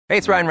Hey,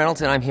 it's Ryan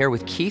Reynolds, and I'm here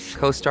with Keith,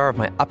 co-star of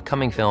my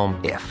upcoming film,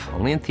 If,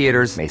 only in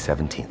theaters May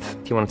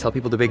 17th. Do you want to tell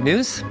people the big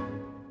news?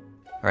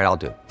 All right, I'll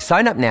do it.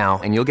 Sign up now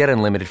and you'll get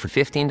unlimited for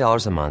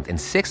 $15 a month and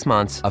 6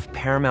 months of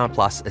Paramount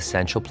Plus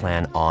Essential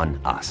Plan on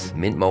us.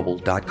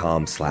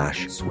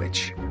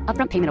 MintMobile.com/switch.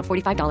 Upfront payment of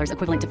 $45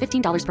 equivalent to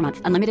 $15 per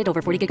month. Unlimited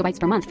over 40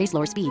 gigabytes per month. Face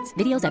lower speeds.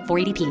 Videos at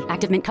 480p.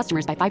 Active Mint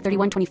customers by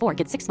 531.24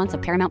 get 6 months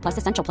of Paramount Plus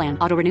Essential Plan.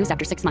 Auto renews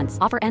after 6 months.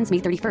 Offer ends May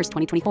 31st,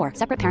 2024.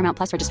 Separate Paramount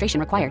Plus registration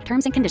required.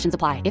 Terms and conditions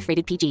apply if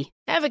rated PG.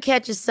 Ever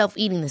catch yourself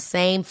eating the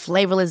same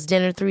flavorless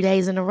dinner 3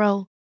 days in a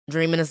row?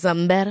 Dreaming of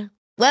something better?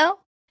 Well,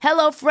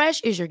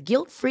 HelloFresh is your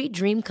guilt-free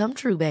dream come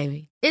true,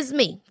 baby. It's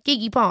me,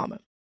 Keke Palmer.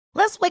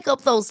 Let's wake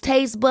up those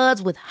taste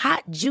buds with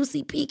hot,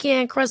 juicy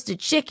pecan-crusted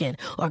chicken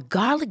or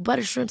garlic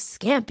butter shrimp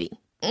scampi.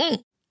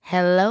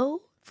 Hello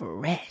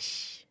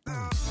Fresh.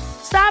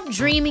 Stop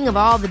dreaming of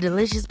all the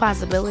delicious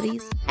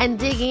possibilities and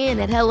dig in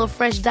at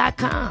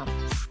HelloFresh.com.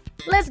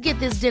 Let's get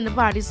this dinner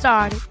party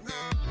started.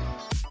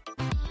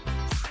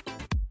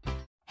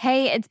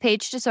 Hey, it's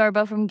Paige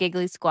DeSorbo from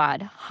Giggly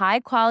Squad.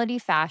 High quality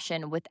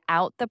fashion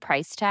without the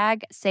price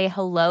tag. Say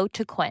hello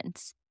to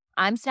Quince.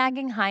 I'm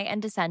snagging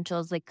high-end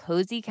essentials like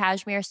cozy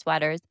cashmere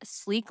sweaters,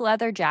 sleek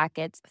leather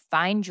jackets,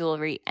 fine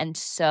jewelry, and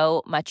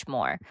so much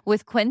more.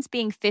 With Quince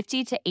being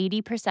 50 to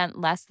 80%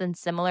 less than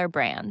similar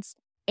brands.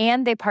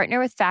 And they partner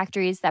with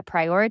factories that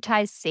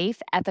prioritize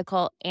safe,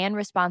 ethical, and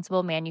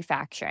responsible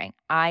manufacturing.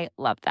 I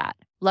love that.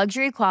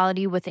 Luxury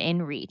quality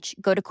within reach.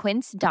 Go to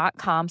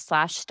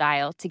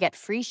quince.com/style to get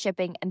free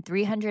shipping and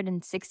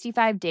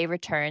 365-day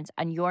returns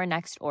on your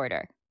next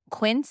order.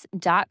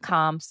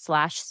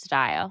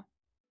 Quince.com/style.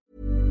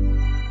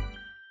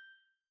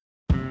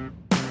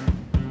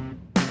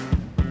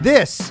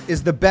 This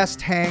is the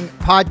Best Hang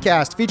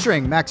podcast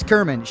featuring Max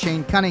Kerman,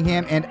 Shane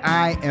Cunningham, and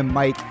I am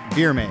Mike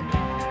Bierman.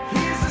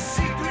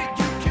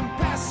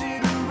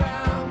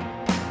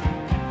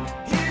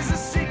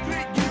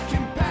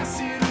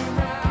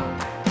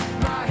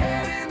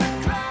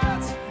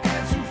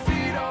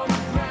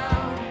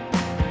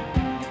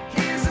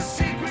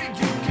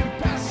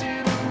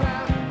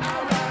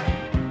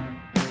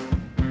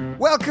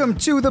 Welcome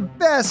to the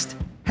Best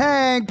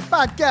Hang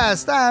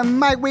podcast. I'm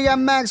Mike, we got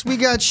Max, we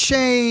got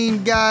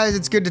Shane. Guys,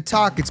 it's good to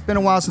talk. It's been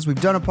a while since we've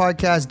done a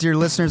podcast. Dear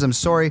listeners, I'm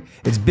sorry.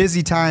 It's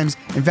busy times.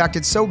 In fact,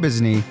 it's so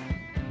busy.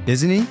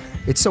 Busy?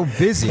 It's so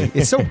busy.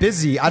 It's so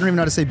busy. I don't even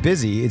know how to say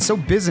busy. It's so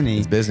busy.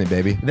 It's busy,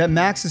 baby. That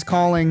Max is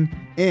calling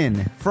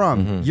in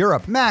from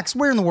Europe. Max,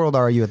 where in the world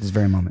are you at this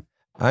very moment?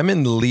 I'm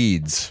in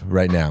Leeds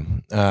right now.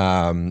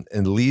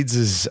 And Leeds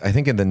is, I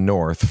think, in the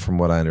north, from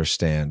what I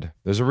understand.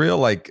 There's a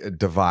real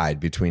divide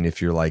between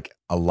if you're like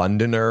a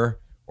Londoner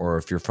or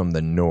if you're from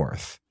the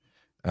north.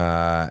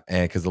 And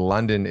because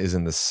London is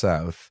in the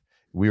south.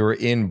 We were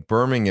in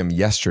Birmingham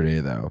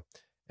yesterday, though.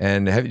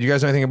 And you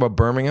guys know anything about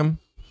Birmingham?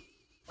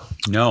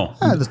 No.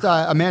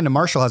 Amanda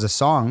Marshall has a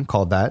song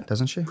called that,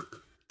 doesn't she?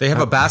 They have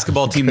a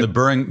basketball team, the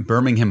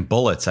Birmingham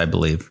Bullets, I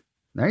believe.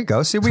 There you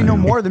go. See, we know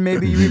more than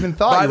maybe you even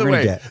thought. By the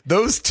way,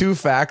 those two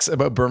facts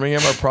about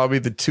Birmingham are probably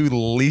the two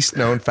least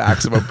known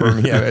facts about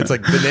Birmingham. It's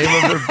like the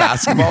name of their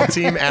basketball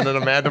team and an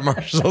Amanda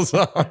Marshall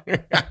song,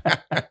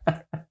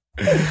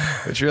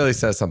 which really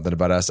says something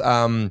about us.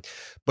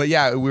 But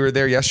yeah, we were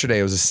there yesterday.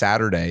 It was a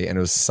Saturday and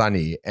it was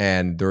sunny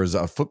and there was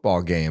a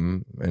football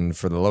game. And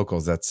for the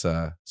locals, that's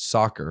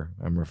soccer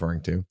I'm referring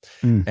to.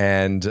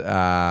 And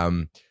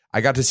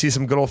I got to see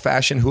some good old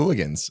fashioned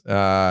hooligans.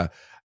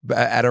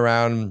 At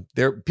around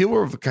there, people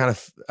were kind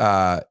of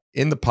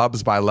in the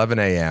pubs by 11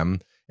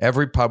 a.m.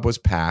 Every pub was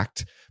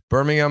packed.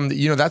 Birmingham,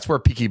 that's where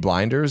Peaky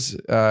Blinders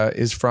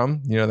is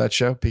from. You know that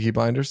show, Peaky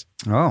Blinders?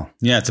 Oh.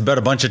 Yeah, it's about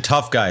a bunch of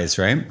tough guys,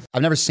 right?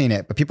 I've never seen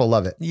it, but people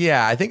love it.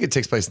 Yeah, I think it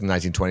takes place in the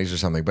 1920s or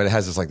something, but it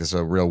has this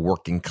real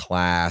working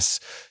class,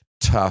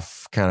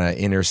 tough kind of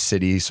inner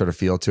city sort of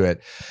feel to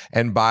it.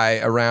 And by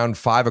around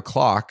 5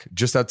 o'clock,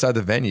 just outside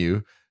the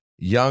venue,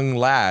 young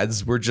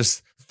lads were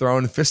just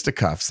throwing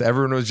fisticuffs.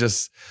 Everyone was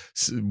just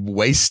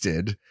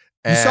wasted.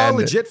 You saw a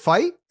legit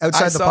fight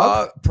outside the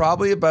pub?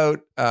 Probably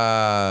about,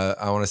 I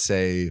want to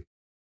say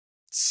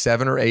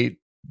 7 or 8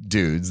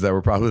 dudes that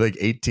were probably like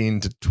 18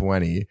 to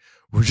 20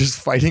 were just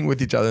fighting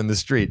with each other in the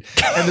street.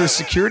 And there's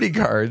security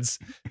guards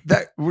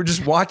that were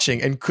just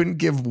watching and couldn't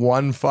give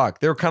one fuck.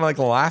 They were kind of like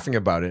laughing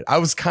about it. I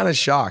was kind of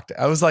shocked.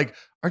 I was like,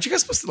 aren't you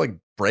guys supposed to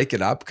break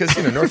it up? Because,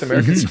 North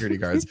American security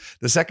guards,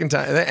 the second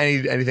time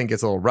anything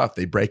gets a little rough,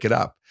 they break it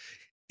up.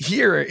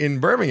 Here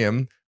in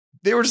Birmingham,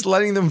 they were just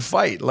letting them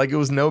fight like it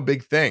was no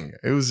big thing.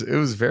 It was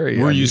very.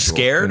 Were you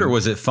scared or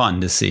was it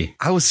fun to see?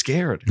 I was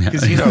scared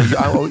because you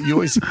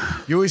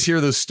always hear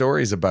those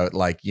stories about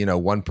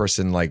one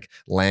person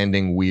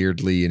landing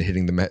weirdly and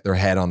hitting their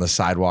head on the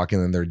sidewalk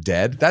and then they're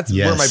dead. That's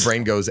where my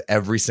brain goes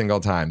every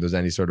single time there's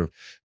any sort of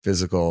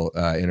physical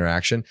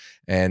interaction.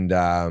 And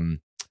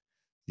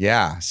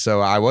yeah,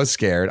 so I was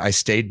scared. I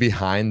stayed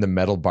behind the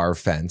metal bar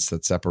fence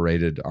that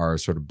separated our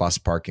sort of bus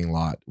parking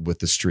lot with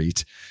the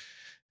street.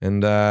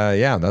 And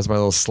that's my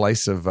little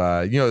slice of,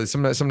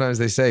 sometimes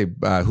they say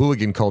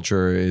hooligan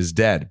culture is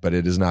dead, but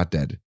it is not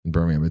dead in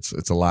Birmingham.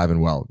 It's alive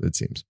and well, it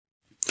seems.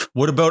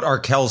 What about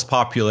Arkell's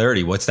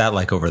popularity? What's that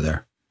like over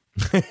there?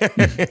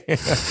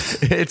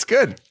 It's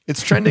good.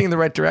 It's trending in the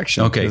right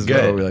direction. Okay, is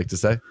good. what we like to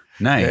say.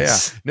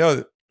 Nice. Yeah.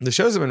 No, the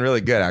shows have been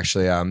really good,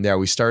 actually.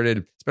 We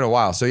started, it's been a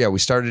while. So we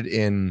started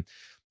in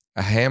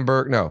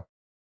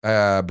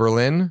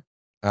Berlin,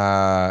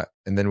 and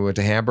then we went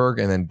to Hamburg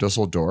and then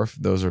Dusseldorf.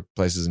 Those are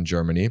places in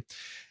Germany.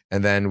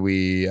 And then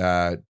we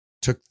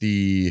took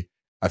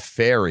a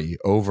ferry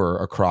over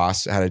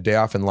across, had a day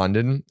off in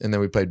London. And then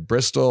we played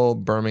Bristol,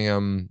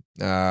 Birmingham.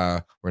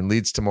 We're in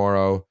Leeds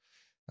tomorrow.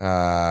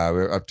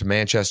 We're up to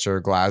Manchester,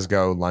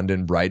 Glasgow,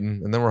 London,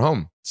 Brighton, and then we're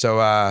home.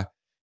 So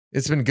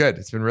it's been good.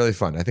 It's been really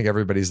fun. I think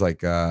everybody's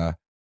like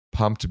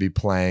pumped to be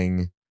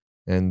playing.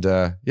 And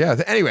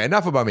anyway,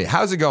 enough about me.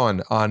 How's it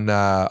going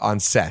on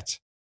set?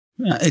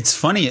 Yeah, it's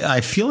funny.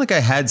 I feel like I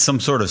had some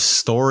sort of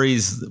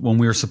stories when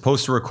we were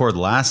supposed to record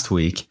last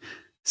week.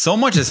 So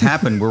much has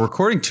happened. We're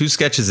recording 2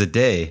 sketches a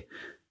day,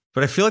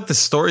 but I feel like the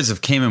stories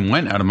have came and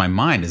went out of my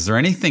mind. Is there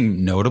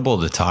anything notable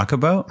to talk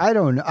about? I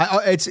don't know.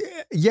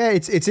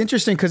 It's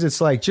interesting because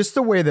it's like just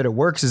the way that it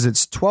works is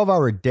it's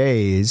 12-hour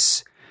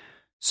days.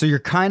 So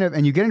you're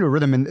and you get into a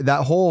rhythm, and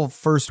that whole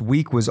first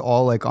week was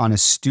all like on a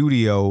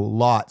studio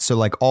lot. So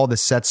like all the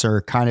sets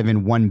are kind of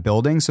in one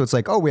building. So it's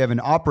like, oh, we have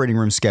an operating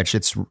room sketch.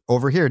 It's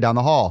over here down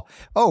the hall.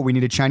 Oh, we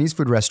need a Chinese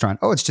food restaurant.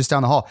 Oh, it's just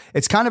down the hall.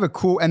 It's kind of a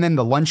cool, and then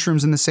the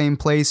lunchroom's in the same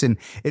place. And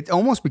it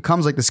almost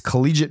becomes like this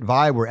collegiate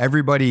vibe where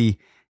everybody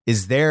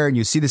is there and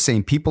you see the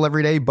same people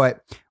every day. But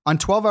on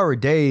 12-hour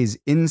days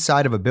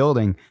inside of a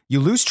building,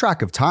 you lose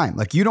track of time.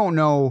 Like you don't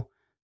know.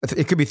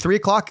 It could be 3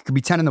 o'clock. It could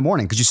be 10 in the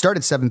morning because you start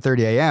at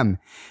 7:30 a.m.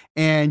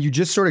 and you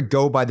just sort of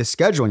go by the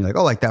schedule. And you're like,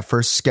 oh, like that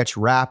first sketch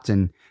wrapped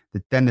and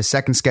then the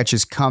second sketch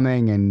is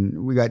coming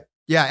and we got,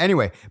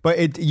 anyway.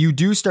 But you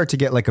do start to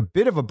get like a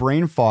bit of a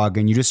brain fog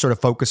and you just sort of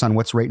focus on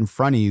what's right in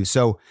front of you.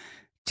 So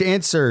to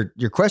answer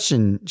your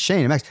question,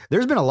 Shane and Max,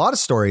 there's been a lot of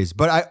stories,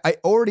 but I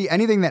already,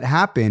 anything that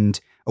happened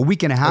a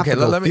week and a half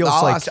ago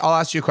I'll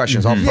ask you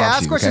questions. Mm-hmm.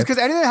 Ask questions because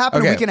anything that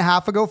happened a week and a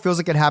half ago feels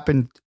like it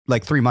happened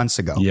like 3 months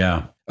ago.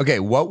 Yeah. Okay,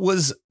 what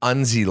was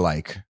Unzi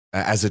like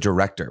as a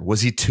director?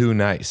 Was he too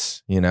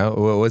nice? You know,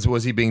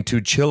 was he being too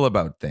chill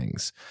about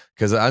things?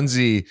 Because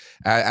Unzi,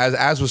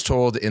 as was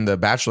told in the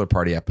Bachelor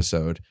Party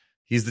episode,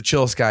 he's the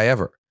chillest guy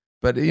ever.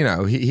 But you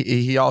know,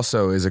 he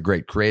also is a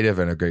great creative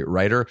and a great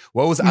writer.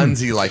 What was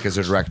Unzi like as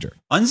a director?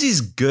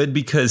 Unzi's good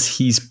because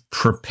he's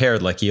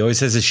prepared. Like he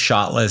always has his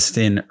shot list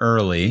in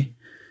early.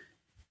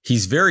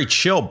 He's very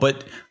chill,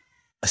 but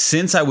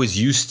since I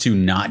was used to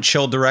not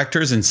chill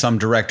directors and some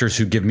directors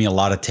who give me a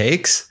lot of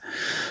takes,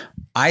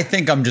 I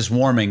think I'm just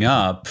warming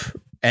up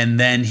and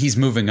then he's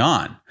moving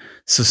on.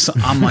 So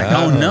I'm like,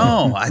 oh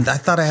no, I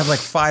thought I had like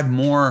 5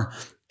 more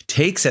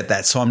takes at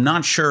that. So I'm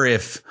not sure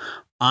if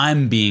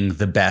I'm being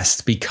the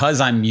best because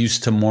I'm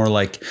used to more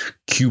like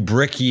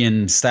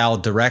Kubrickian style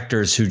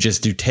directors who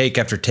just do take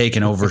after take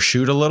and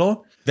overshoot a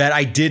little. That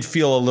I did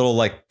feel a little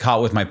like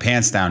caught with my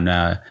pants down.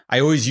 I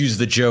always use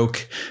the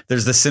joke.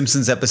 There's the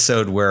Simpsons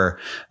episode where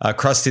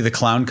Krusty the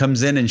Clown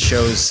comes in and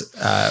shows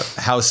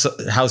how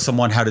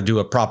to do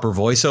a proper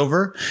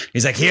voiceover.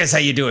 He's like, here's how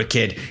you do it,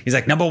 kid. He's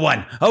like, number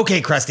 1.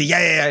 Okay, Krusty.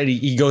 Yeah. And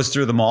he goes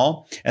through them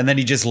all. And then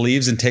he just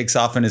leaves and takes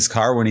off in his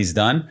car when he's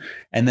done.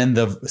 And then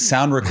the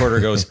sound recorder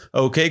goes,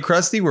 okay,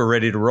 Krusty, we're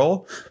ready to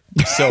roll.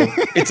 So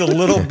it's a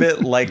little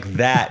bit like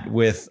that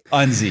with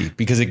Unzi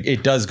because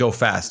it does go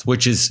fast,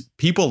 which is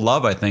people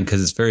love, I think, because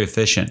it's very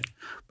efficient.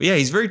 But yeah,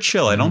 he's very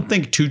chill. I don't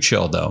think too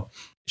chill, though.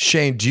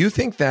 Shane, do you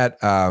think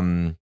that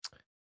I'm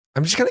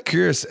just kind of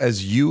curious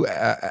as you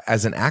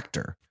as an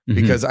actor,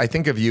 because I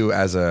think of you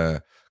as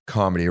a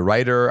comedy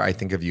writer. I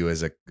think of you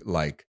as a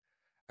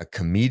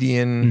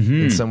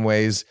comedian in some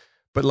ways.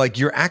 But like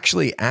you're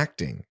actually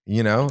acting,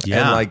 you know?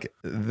 Yeah. And like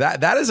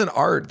that is an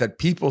art that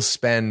people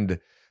spend,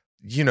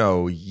 you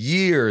know,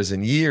 years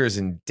and years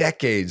and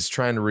decades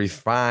trying to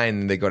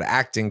refine. They go to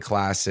acting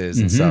classes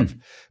and stuff.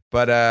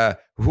 But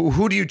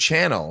who do you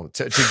channel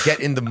to get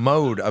in the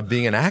mode of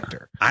being an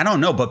actor? I don't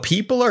know, but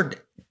people are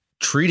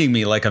treating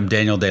me like I'm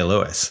Daniel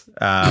Day-Lewis.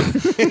 Like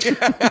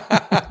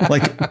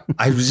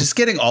I was just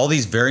getting all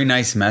these very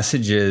nice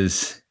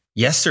messages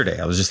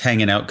yesterday. I was just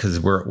hanging out because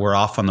we're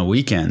off on the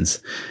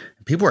weekends.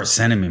 People are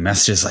sending me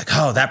messages like,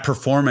 oh, that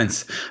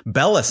performance.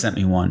 Bella sent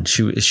me one.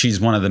 She's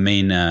one of the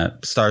main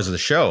stars of the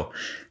show.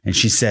 And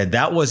she said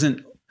that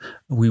wasn't,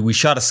 we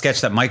shot a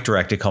sketch that Mike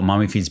directed called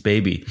Mommy Feeds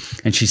Baby.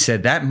 And she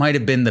said that might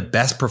have been the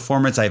best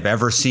performance I've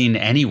ever seen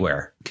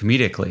anywhere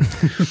comedically.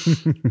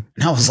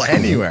 And I was like,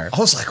 anywhere. I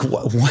was like,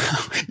 wow.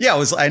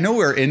 Yeah, I know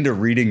we're into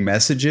reading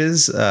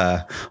messages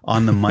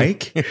on the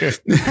mic.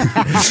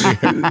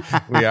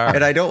 We are.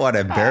 And I don't want to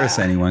embarrass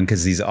anyone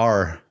because these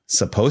are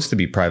supposed to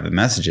be private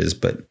messages,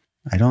 but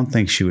I don't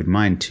think she would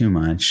mind too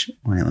much.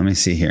 Wait, let me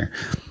see here.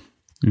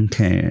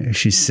 Okay.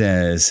 She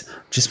says,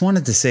 just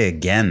wanted to say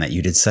again that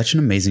you did such an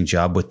amazing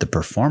job with the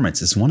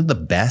performance. It's one of the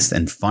best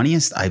and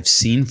funniest I've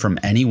seen from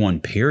anyone,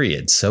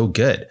 period. So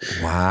good.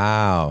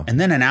 Wow. And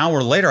then an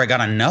hour later, I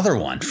got another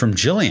one from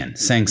Jillian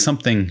saying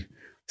something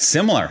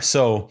similar.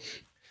 So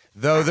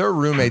Though they're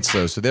roommates,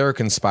 though, so they're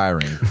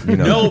conspiring. You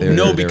know,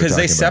 no, because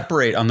they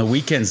separate on the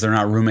weekends. They're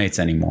not roommates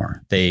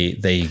anymore.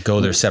 They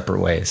go their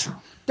separate ways.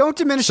 Don't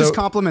diminish his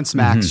compliments,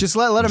 Max. Just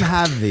let him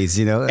have these,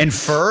 you know. And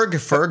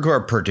Ferg,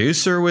 our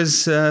producer,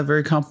 was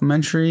very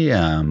complimentary.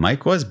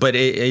 Mike was, but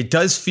it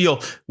does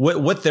feel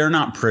what they're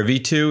not privy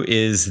to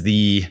is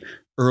the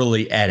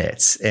early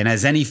edits. And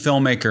as any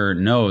filmmaker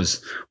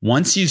knows,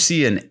 once you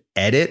see an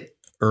edit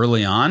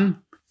early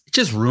on, it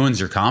just ruins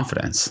your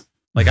confidence.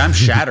 Like I'm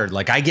shattered.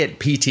 Like I get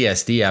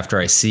PTSD after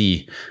I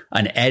see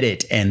an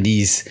edit and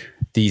these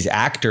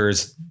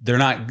actors, they're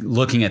not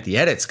looking at the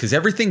edits because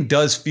everything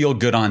does feel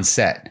good on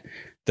set.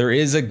 There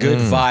is a good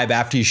vibe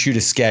after you shoot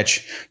a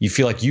sketch. You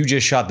feel like you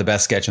just shot the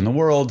best sketch in the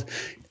world.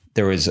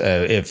 There was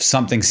if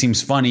something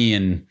seems funny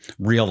in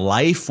real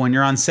life when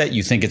you're on set,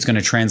 you think it's going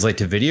to translate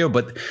to video,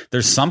 but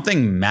there's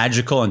something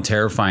magical and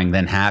terrifying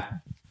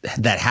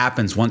that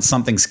happens once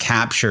something's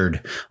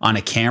captured on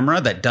a camera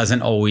that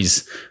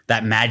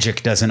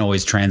magic doesn't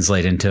always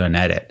translate into an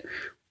edit.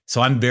 So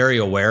I'm very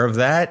aware of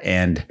that.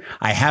 And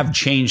I have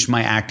changed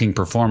my acting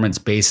performance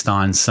based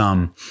on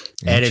some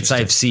edits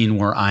I've seen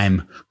where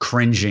I'm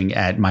cringing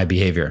at my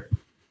behavior.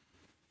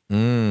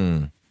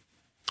 Well,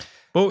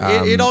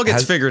 it all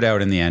gets figured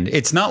out in the end.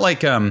 It's not like,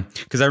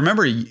 because I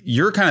remember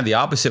you're kind of the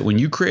opposite when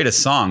you create a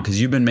song,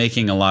 because you've been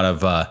making a lot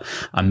of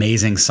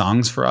amazing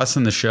songs for us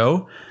in the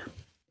show.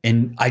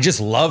 And I just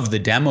love the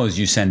demos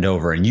you send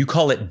over, and you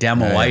call it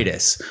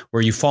demoitis,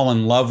 where you fall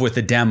in love with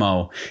the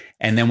demo.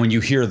 And then when you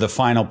hear the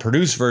final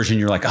produced version,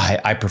 you're like,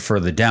 I prefer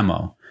the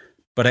demo.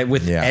 But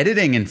with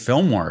editing and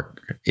film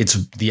work,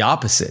 it's the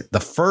opposite.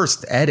 The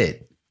first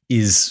edit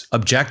is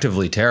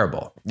objectively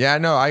terrible. Yeah,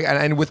 no,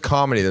 and with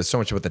comedy, there's so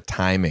much about the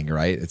timing,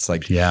 right? It's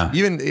like,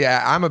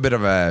 I'm a bit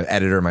of an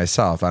editor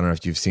myself. I don't know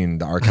if you've seen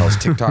the Arkell's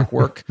TikTok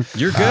work.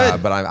 You're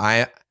good.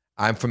 But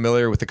I'm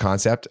familiar with the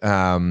concept.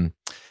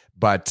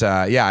 But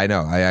I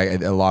know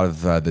a lot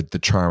of the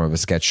charm of a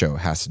sketch show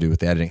has to do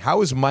with the editing.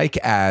 How is Mike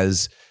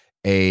as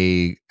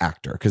a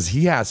actor? Because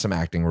he has some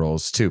acting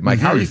roles too. Mike,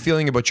 how are you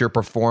feeling about your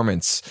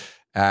performance?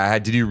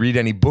 Did you read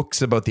any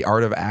books about the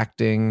art of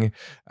acting?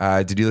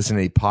 Did you listen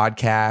to any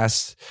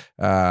podcasts?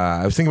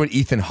 I was thinking about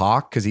Ethan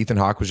Hawke, because Ethan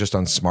Hawke was just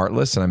on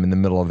Smartless, and I'm in the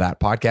middle of that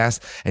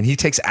podcast, and he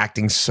takes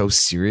acting so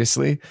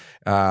seriously.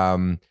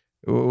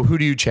 Who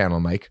do you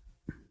channel, Mike?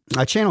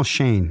 I channel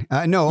Shane.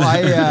 I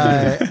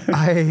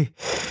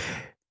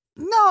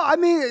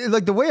mean,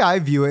 like the way I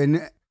view it,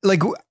 and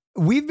like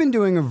we've been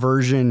doing a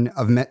version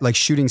of like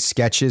shooting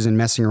sketches and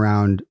messing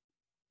around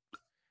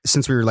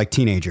since we were like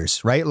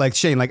teenagers, right? Like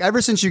Shane, like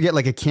ever since you get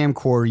like a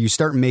camcorder, you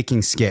start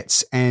making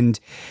skits, and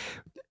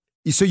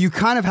so you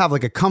kind of have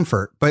like a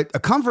comfort, but a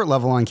comfort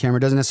level on camera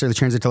doesn't necessarily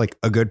translate to like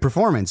a good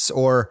performance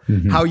or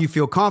how you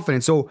feel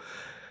confident. So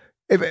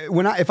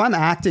if I'm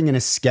acting in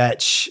a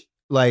sketch,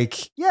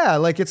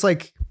 it's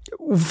like,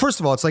 first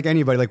of all, it's like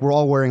anybody, like we're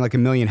all wearing like a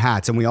million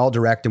hats and we all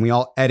direct and we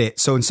all edit.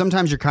 So and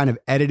sometimes you're kind of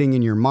editing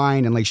in your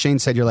mind. And like Shane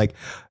said, you're like,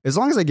 as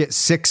long as I get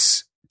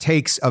 6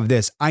 takes of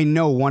this, I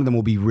know one of them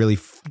will be really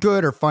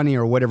good or funny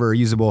or whatever, or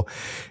usable.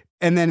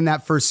 And then in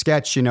that first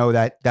sketch, you know,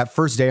 that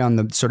first day on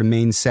the sort of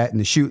main set and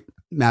the shoot,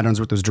 Matt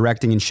Unsworth was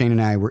directing and Shane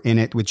and I were in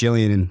it with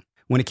Jillian. And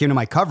when it came to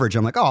my coverage,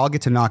 I'm like, oh, I'll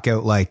get to knock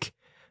out like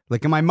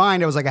in my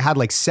mind, I was like, I had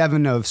like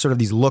 7 of sort of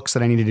these looks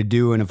that I needed to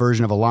do in a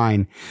version of a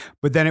line.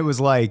 But then it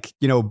was like,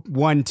 you know,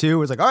 1, 2, it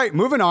was like, all right,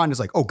 moving on. It's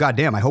like, oh,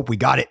 goddamn, I hope we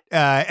got it.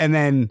 And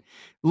then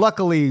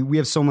luckily we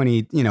have so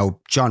many, you know,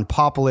 John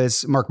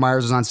Popoulos, Mark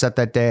Myers was on set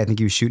that day. I think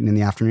he was shooting in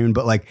the afternoon,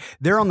 but like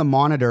they're on the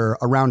monitor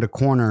around a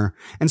corner.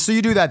 And so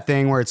you do that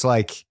thing where it's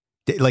like,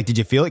 did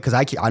you feel it? Because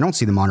I don't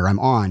see the monitor I'm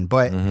on,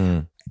 but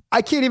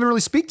I can't even really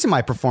speak to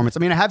my performance.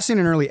 I mean, I have seen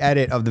an early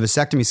edit of the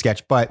vasectomy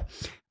sketch, but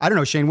I don't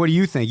know, Shane, what do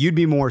you think? You'd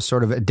be more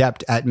sort of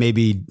adept at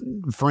maybe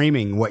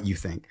framing what you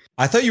think.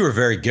 I thought you were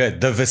very good.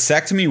 The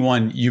vasectomy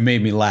one, you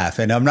made me laugh.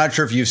 And I'm not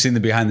sure if you've seen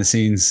the behind the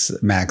scenes,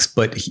 Max,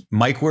 but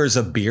Mike wears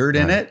a beard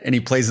in it and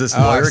he plays this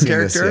lawyer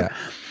character.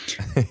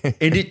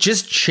 And it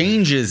just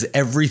changes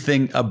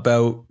everything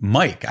about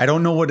Mike. I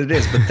don't know what it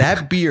is, but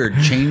that beard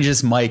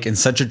changes Mike in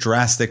such a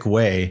drastic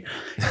way.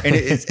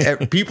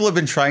 And people have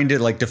been trying to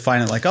like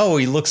define it like, oh,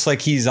 he looks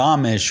like he's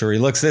Amish or he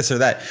looks this or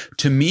that.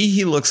 To me,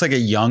 he looks like a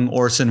young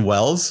Orson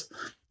Welles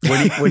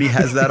when he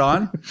has that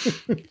on.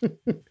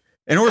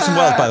 And Orson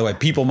Welles, by the way,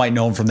 people might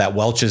know him from that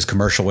Welch's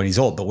commercial when he's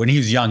old, but when he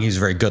was young, he was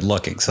very good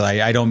looking. So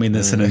I don't mean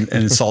this in an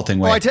insulting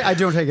way. Well, I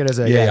don't take it as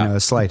a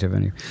slight of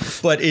any.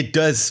 But it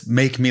does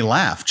make me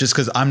laugh just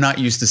because I'm not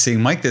used to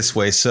seeing Mike this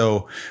way.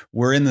 So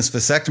we're in this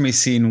vasectomy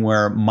scene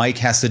where Mike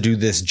has to do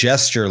this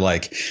gesture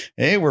like,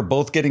 hey, we're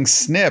both getting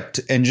snipped.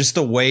 And just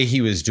the way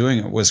he was doing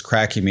it was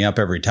cracking me up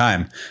every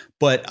time.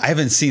 But I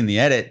haven't seen the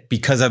edit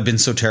because I've been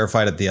so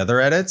terrified at the other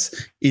edits.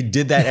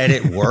 Did that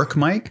edit work,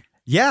 Mike?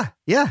 Yeah.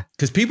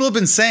 Because people have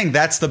been saying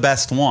that's the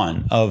best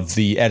one of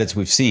the edits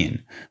we've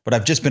seen, but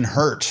I've just been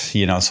hurt,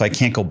 you know, so I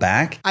can't go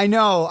back. I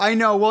know.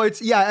 Well,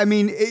 I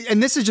mean,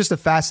 and this is just a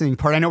fascinating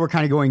part. I know we're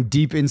kind of going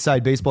deep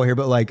inside baseball here,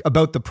 but like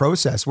about the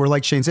process where,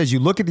 like Shane says, you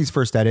look at these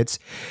first edits,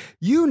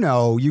 you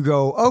know, you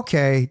go,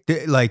 okay,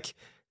 like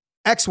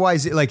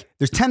XYZ, like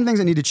there's 10 things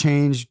that need to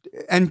change,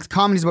 and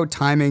comedy's about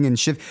timing and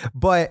shit.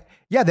 But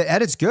yeah, the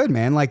edit's good,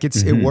 man. Like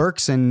it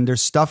works, and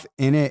there's stuff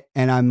in it.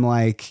 And I'm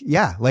like,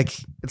 yeah, like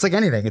it's like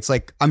anything. It's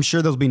like, I'm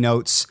sure there'll be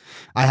notes.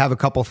 I have a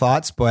couple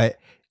thoughts, but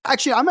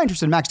actually I'm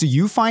interested, Max, do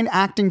you find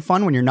acting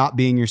fun when you're not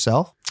being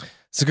yourself?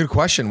 It's a good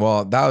question.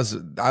 Well, I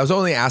was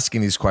only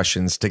asking these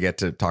questions to get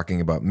to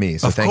talking about me.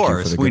 So thank you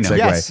for the good segue.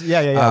 Yes,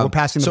 yeah. We're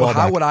passing the ball back. So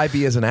how back. would I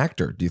be as an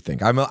actor, do you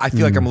think? I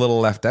feel like I'm a little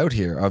left out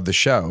here of the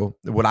show.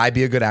 Would I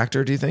be a good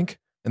actor, do you think?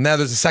 And now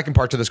there's a second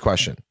part to this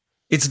question.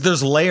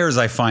 There's layers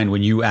I find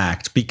when you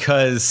act,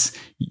 because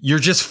you're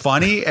just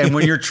funny. And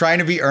when you're trying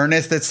to be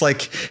earnest, it's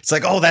like,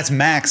 oh, that's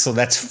Max. So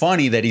that's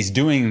funny that he's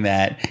doing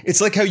that.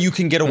 It's like how you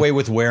can get away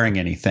with wearing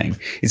anything.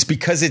 It's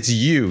because it's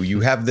you. You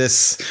have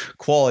this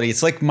quality.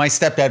 It's like my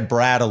stepdad,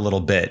 Brad, a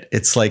little bit.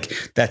 It's like,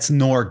 that's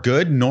nor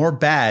good nor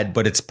bad,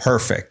 but it's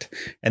perfect.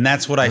 And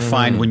that's what I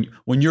find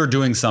when you're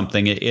doing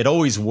something, it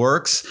always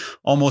works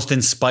almost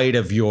in spite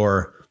of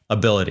your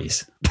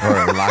abilities or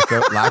lack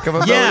of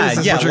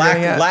abilities.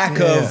 Lack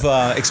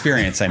of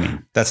experience. I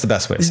mean, that's the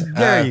best way to say it.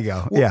 There you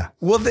go. Yeah.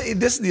 Well,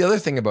 this is the other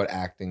thing about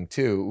acting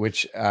too,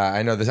 which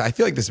I know this. I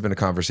feel like this has been a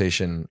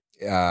conversation.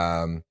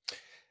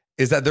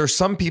 Is that there's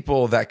some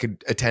people that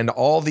could attend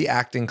all the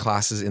acting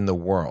classes in the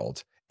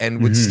world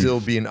and would still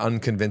be an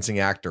unconvincing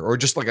actor, or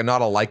just like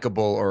not a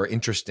likable or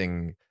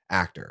interesting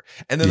actor.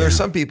 And then there's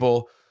some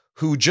people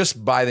who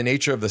just by the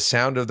nature of the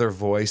sound of their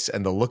voice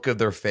and the look of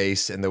their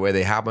face and the way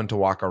they happen to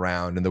walk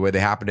around and the way they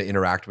happen to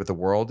interact with the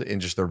world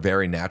in just their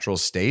very natural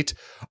state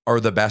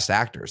are the best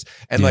actors.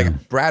 And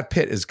like Brad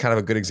Pitt is kind of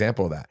a good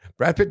example of that.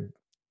 Brad Pitt,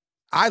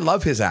 I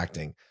love his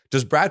acting.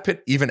 Does Brad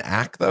Pitt even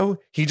act though?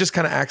 He just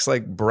kind of acts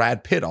like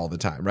Brad Pitt all the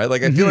time, right?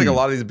 Like I feel like a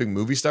lot of these big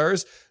movie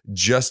stars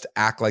just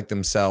act like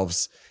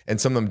themselves, and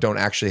some of them don't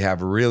actually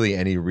have really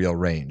any real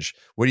range.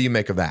 What do you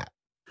make of that?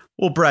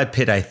 Well, Brad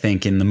Pitt, I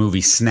think in the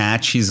movie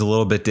Snatch, he's a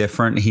little bit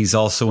different. He's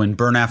also in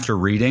Burn After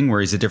Reading, where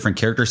he's a different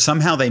character.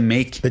 Somehow they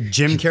make the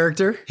Jim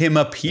character him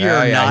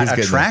appear not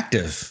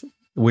attractive,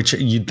 which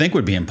you'd think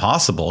would be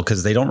impossible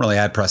because they don't really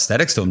add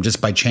prosthetics to him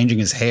just by changing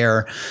his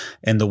hair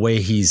and the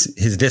way his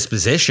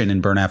disposition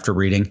in Burn After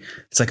Reading.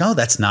 It's like, oh,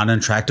 that's not an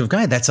attractive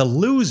guy. That's a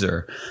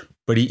loser.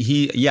 But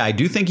I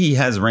do think he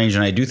has range,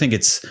 and I do think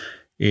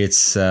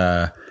it's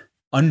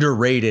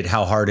underrated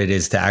how hard it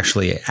is to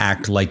actually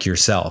act like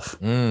yourself.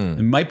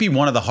 It might be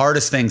one of the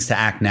hardest things to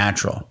act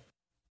natural.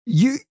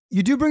 You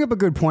do bring up a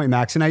good point,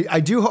 Max. And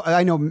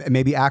I know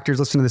maybe actors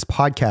listen to this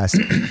podcast.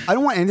 I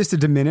don't want any of this to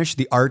diminish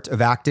the art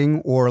of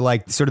acting or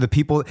like sort of the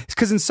people,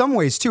 because in some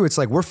ways too, it's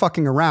like we're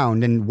fucking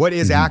around and what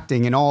is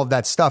acting and all of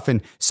that stuff.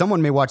 And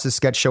someone may watch this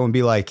sketch show and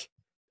be like,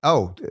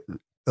 oh,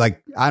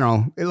 like, I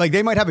don't know, like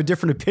they might have a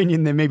different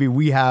opinion than maybe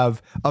we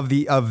have of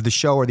the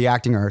show or the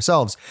acting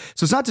ourselves.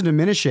 So it's not to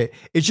diminish it.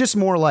 It's just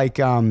more like,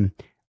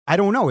 I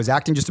don't know. Is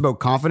acting just about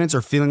confidence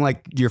or feeling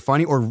like you're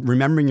funny or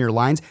remembering your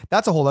lines?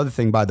 That's a whole other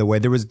thing, by the way.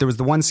 There was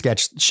the one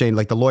sketch, Shane,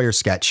 like the lawyer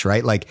sketch,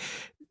 right? Like,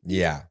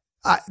 yeah.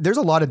 There's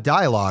a lot of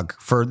dialogue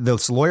for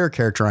this lawyer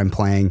character I'm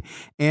playing.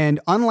 And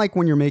unlike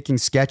when you're making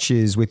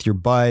sketches with your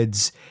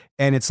buds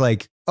and it's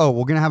like, oh,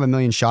 we're going to have a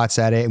million shots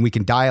at it and we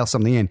can dial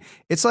something in.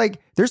 It's like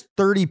there's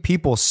 30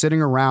 people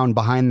sitting around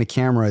behind the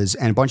cameras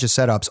and a bunch of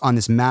setups on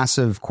this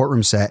massive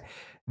courtroom set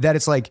that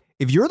it's like,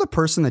 if you're the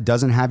person that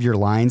doesn't have your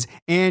lines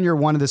and you're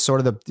one of the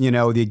sort of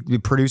the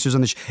producers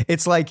on the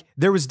it's like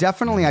there was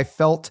definitely, I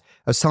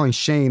was telling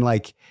Shane,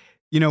 like,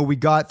 we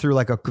got through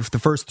like the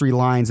first 3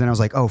 lines and I was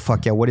like, oh,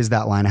 fuck yeah, what is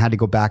that line? I had to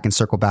go back and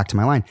circle back to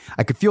my line.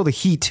 I could feel the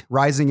heat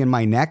rising in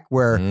my neck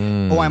where,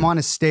 I'm on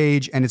a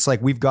stage and it's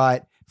like we've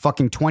got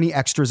fucking 20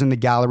 extras in the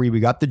gallery. We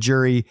got the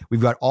jury.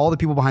 We've got all the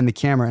people behind the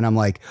camera. And I'm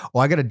like, oh,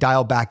 I got to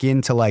dial back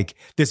into like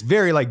this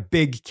very like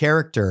big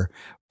character.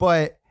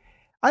 But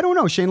I don't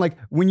know, Shane, like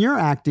when you're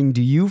acting,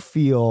 do you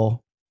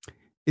feel,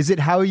 is it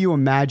how you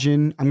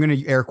imagine, I'm going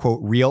to air quote,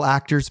 real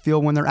actors feel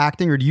when they're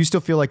acting? Or do you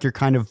still feel like you're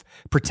kind of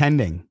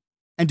pretending?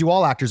 And do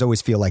all actors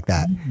always feel like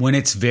that? When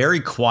it's very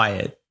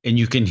quiet and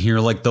you can hear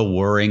like the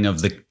whirring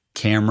of the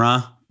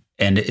camera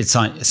and it's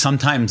on,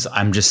 sometimes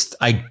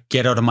I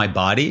get out of my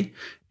body.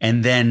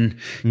 And then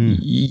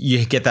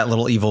you get that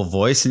little evil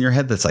voice in your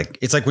head that's like,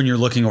 it's like when you're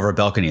looking over a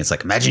balcony, it's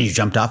like, imagine you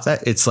jumped off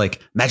that. It's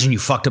like, imagine you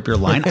fucked up your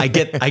line. I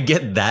get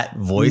that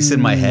voice in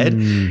my head.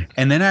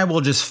 And then I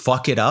will just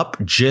fuck it up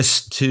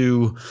just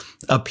to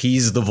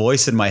appease the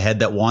voice in my head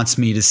that wants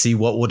me to see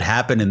what would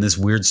happen in this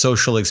weird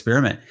social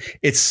experiment.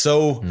 It's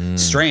so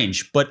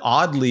strange. But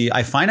oddly,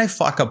 I find I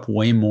fuck up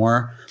way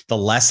more the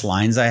less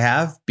lines I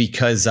have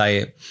because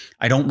I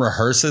don't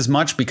rehearse as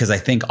much because I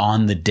think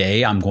on the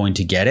day I'm going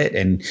to get it.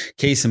 And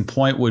case in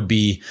point would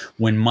be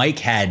when Mike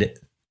had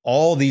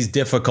all these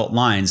difficult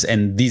lines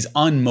and these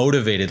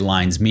unmotivated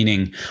lines,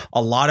 meaning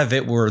a lot of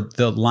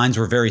the lines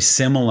were very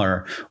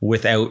similar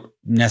without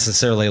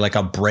necessarily like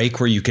a break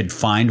where you could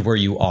find where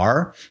you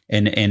are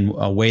in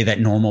a way that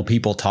normal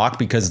people talk,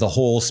 because the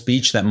whole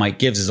speech that Mike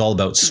gives is all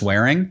about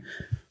swearing.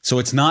 So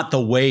it's not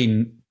the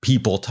way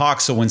people talk.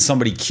 So when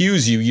somebody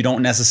cues you, you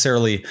don't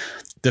necessarily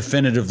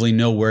definitively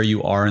know where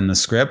you are in the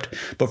script.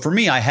 But for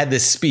me, I had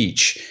this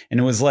speech and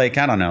it was like,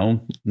 I don't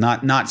know,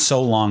 not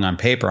so long on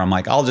paper. I'm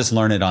like, I'll just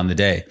learn it on the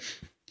day.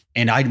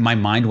 And my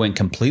mind went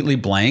completely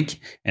blank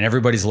and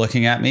everybody's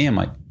looking at me. I'm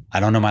like, I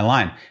don't know my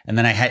line. And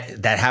then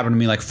that happened to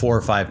me like 4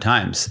 or 5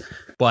 times.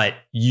 But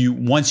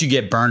once you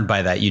get burned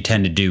by that, you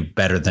tend to do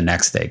better the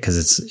next day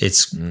because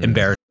it's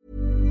embarrassing.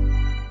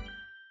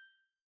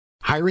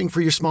 Hiring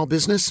for your small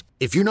business?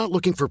 If you're not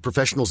looking for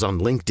professionals on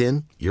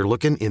LinkedIn, you're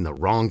looking in the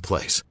wrong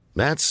place.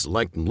 That's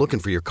like looking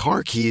for your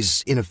car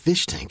keys in a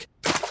fish tank.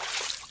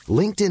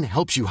 LinkedIn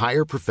helps you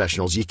hire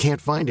professionals you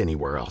can't find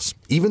anywhere else,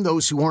 even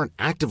those who aren't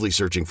actively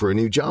searching for a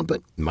new job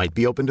but might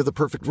be open to the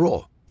perfect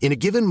role. In a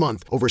given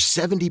month, over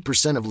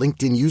 70% of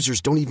LinkedIn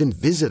users don't even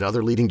visit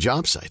other leading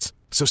job sites.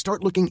 So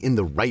start looking in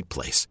the right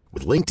place.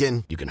 With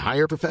LinkedIn, you can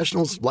hire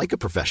professionals like a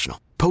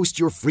professional. Post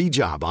your free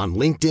job on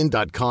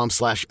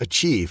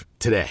linkedin.com/achieve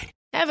today.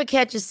 Ever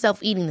catch yourself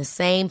eating the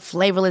same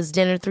flavorless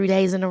dinner 3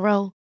 days in a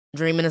row?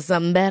 Dreaming of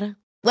something better?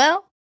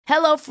 Well,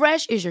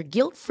 HelloFresh is your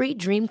guilt-free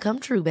dream come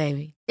true,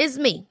 baby. It's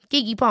me,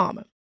 Keke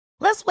Palmer.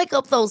 Let's wake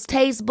up those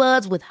taste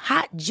buds with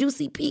hot,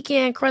 juicy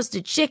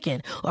pecan-crusted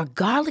chicken or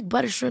garlic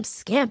butter shrimp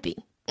scampi.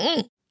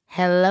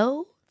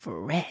 Hello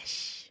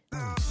Fresh.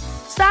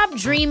 Stop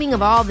dreaming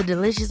of all the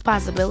delicious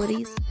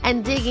possibilities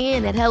and dig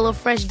in at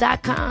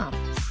HelloFresh.com.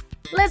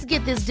 Let's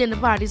get this dinner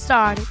party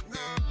started.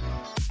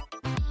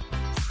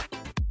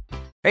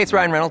 Hey, it's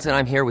Ryan Reynolds, and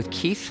I'm here with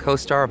Keith,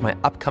 co-star of my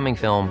upcoming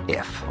film,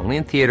 If, only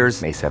in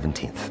theaters May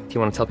 17th. Do you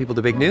want to tell people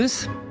the big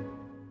news?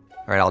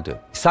 All right, I'll do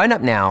it. Sign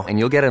up now and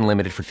you'll get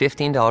unlimited for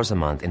 $15 a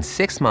month and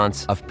 6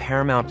 months of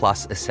Paramount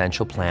Plus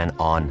Essential Plan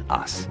on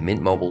us.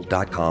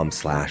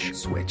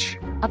 MintMobile.com/switch.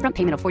 Upfront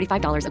payment of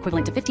 $45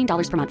 equivalent to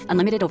 $15 per month.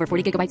 Unlimited over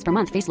 40 gigabytes per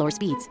month. Face lower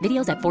speeds.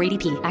 Videos at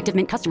 480p. Active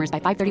Mint customers by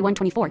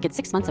 531.24 get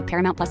 6 months of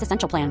Paramount Plus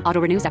Essential Plan.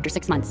 Auto renews after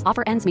 6 months.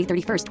 Offer ends May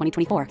 31st,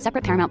 2024.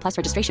 Separate Paramount Plus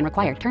registration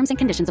required. Terms and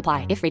conditions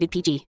apply if rated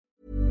PG.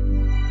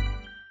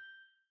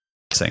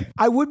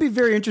 I would be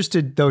very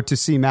interested though to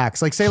see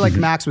Max. Like say like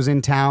Max was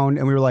in town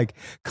and we were like,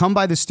 come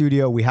by the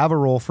studio, we have a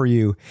role for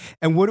you.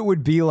 And what it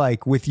would be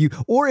like with you,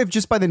 or if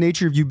just by the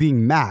nature of you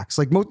being Max,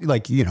 like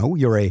you know,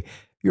 you're a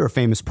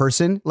famous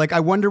person. Like I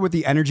wonder what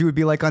the energy would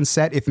be like on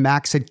set if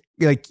Max had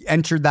like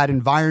entered that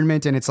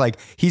environment and it's like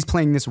he's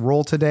playing this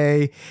role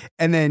today.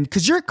 And then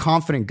because you're a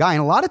confident guy,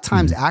 and a lot of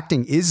times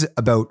acting is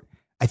about,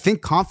 I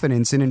think,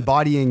 confidence and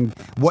embodying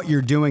what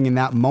you're doing in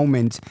that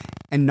moment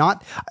and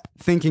not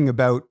thinking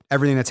about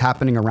everything that's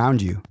happening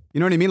around you. You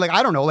know what I mean? Like,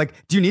 I don't know, like,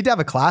 do you need to have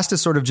a class to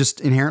sort of just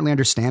inherently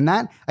understand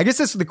that? I guess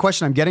that's the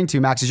question I'm getting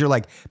to, Max, is you're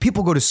like,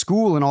 people go to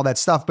school and all that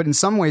stuff, but in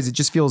some ways it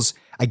just feels,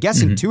 I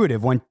guess,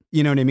 intuitive when,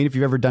 you know what I mean? If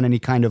you've ever done any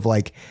kind of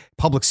like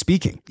public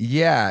speaking.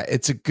 Yeah,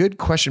 it's a good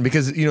question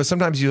because, you know,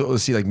 sometimes you'll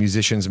see like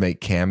musicians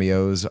make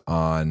cameos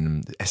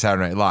on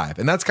Saturday Night Live.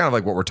 And that's kind of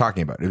like what we're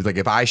talking about. It was like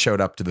if I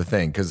showed up to the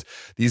thing, because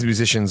these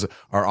musicians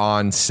are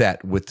on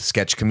set with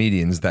sketch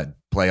comedians that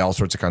play all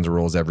sorts of kinds of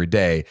roles every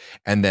day.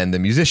 And then the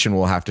musician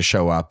will have to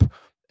show up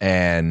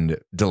and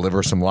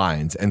deliver some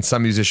lines. And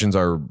some musicians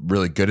are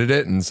really good at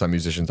it and some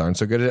musicians aren't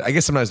so good at it. I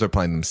guess sometimes they're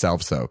playing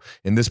themselves though.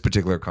 In this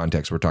particular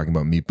context, we're talking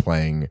about me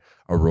playing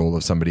a role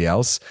of somebody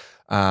else.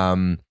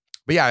 But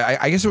yeah,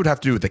 I guess it would have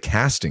to do with the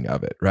casting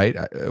of it, right?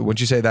 Wouldn't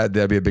you say that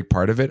that'd be a big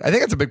part of it? I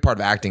think that's a big part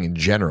of acting in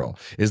general,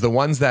 is the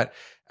ones that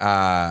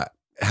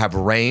have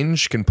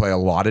range can play a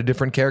lot of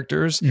different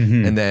characters.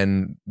 And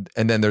then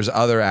there's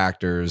other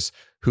actors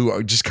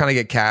who just kind of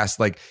get cast.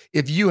 Like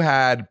if you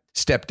had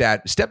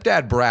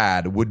Stepdad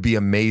Brad would be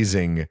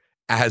amazing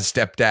as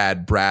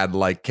Stepdad Brad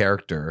like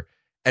character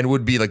and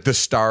would be like the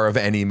star of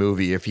any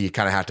movie if he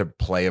kind of had to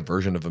play a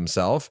version of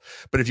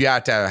himself. But if you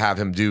had to have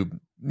him do,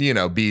 you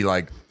know, be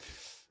like,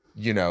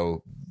 you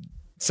know,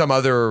 some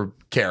other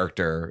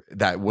character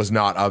that was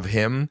not of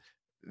him,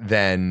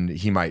 then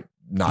he might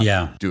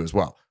not do as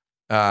well.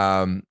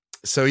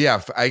 So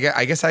yeah,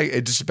 I guess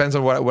it just depends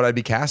on what I'd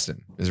be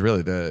casting is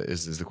really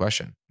the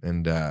question.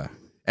 And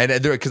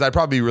because I'd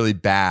probably be really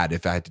bad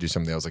if I had to do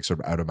something that was like sort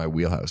of out of my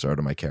wheelhouse or out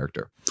of my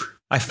character.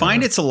 I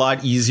find it's a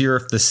lot easier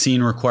if the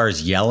scene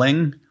requires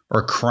yelling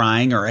or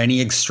crying or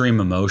any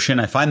extreme emotion.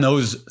 I find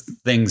those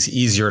things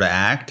easier to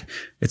act.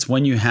 It's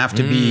when you have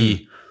to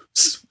be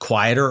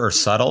quieter or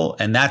subtle.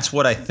 And that's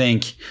what I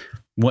think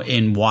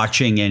in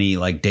watching any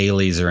like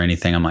dailies or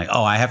anything, I'm like,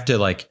 oh, I have to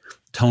like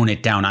tone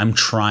it down. I'm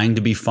trying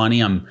to be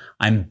funny.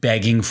 I'm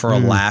begging for a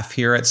laugh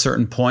here at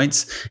certain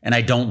points. And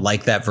I don't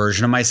like that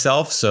version of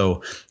myself.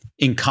 So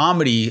in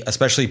comedy,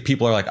 especially,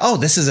 people are like, oh,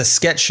 this is a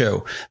sketch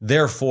show.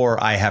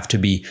 Therefore, I have to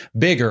be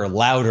bigger,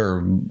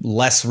 louder,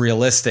 less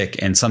realistic.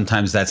 And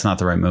sometimes that's not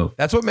the right move.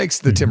 That's what makes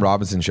the Tim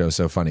Robinson show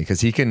so funny,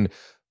 because he can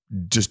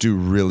just do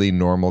really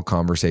normal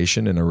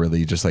conversation in a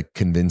really just like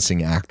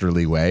convincing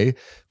actorly way.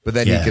 But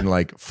then he can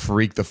like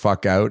freak the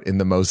fuck out in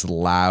the most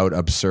loud,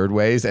 absurd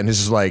ways. And it's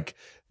just like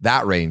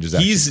that range is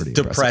actually pretty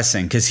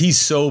depressing because he's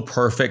so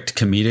perfect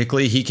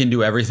comedically. He can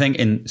do everything,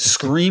 and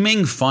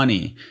screaming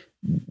funny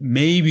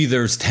maybe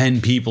there's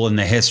 10 people in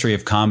the history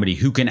of comedy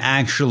who can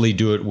actually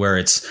do it where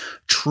it's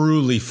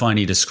truly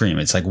funny to scream.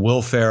 It's like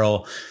Will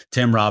Ferrell,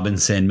 Tim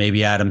Robinson,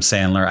 maybe Adam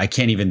Sandler. I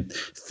can't even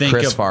think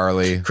Chris of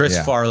Farley.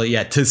 Farley.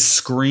 Yeah. To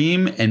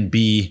scream and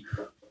be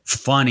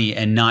funny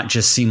and not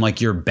just seem like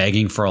you're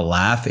begging for a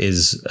laugh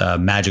is a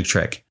magic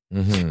trick.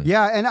 Mm-hmm.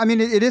 Yeah. And I mean,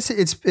 it's,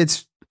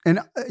 and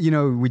you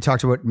know, we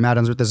talked about Matt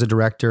Unsworth as a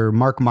director.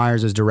 Mark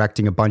Myers is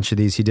directing a bunch of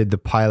these. He did the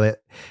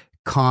pilot.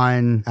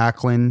 Con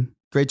Ackland,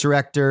 great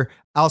director.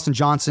 Allison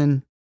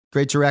Johnson,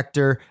 great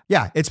director.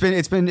 Yeah, it's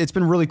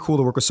been really cool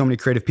to work with so many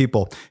creative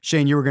people.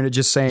 Shane, you were going to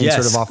just say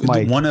sort of off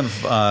mic. One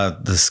of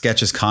the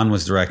sketches Con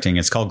was directing,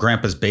 it's called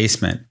Grandpa's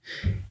Basement.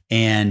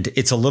 And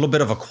it's a little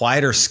bit of a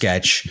quieter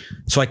sketch.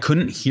 So I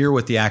couldn't hear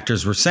what the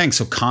actors were saying.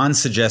 So Con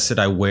suggested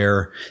I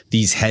wear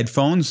these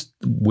headphones,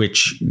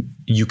 which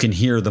you can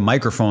hear the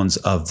microphones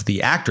of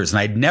the actors. And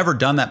I'd never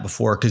done that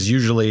before because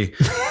usually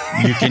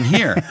you can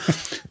hear.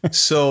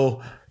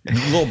 So a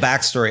little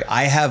backstory.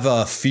 I have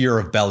a fear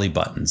of belly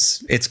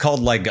buttons. It's called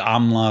like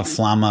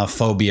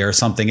amla-flammophobia or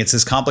something. It's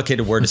this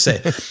complicated word to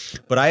say,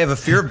 but I have a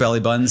fear of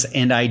belly buttons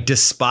and I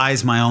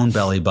despise my own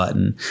belly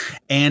button.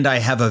 And I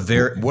have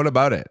what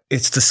about it?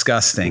 It's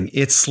disgusting.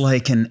 It's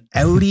like an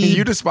outie.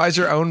 You despise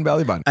your own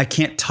belly button. I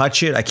can't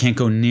touch it. I can't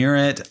go near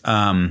it.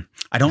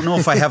 I don't know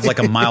if I have like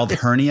a mild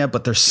hernia,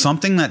 but there's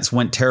something that's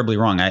went terribly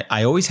wrong.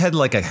 I always had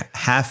like a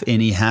half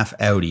innie, half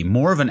outie,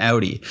 more of an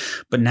outie,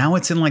 but now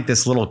it's in like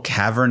this little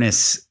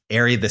cavernous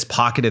area, this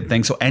pocketed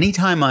thing. So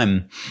anytime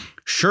I'm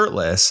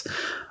shirtless,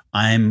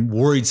 I'm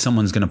worried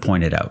someone's going to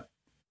point it out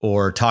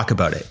or talk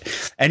about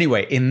it.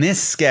 Anyway, in this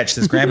sketch,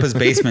 this Grandpa's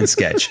Basement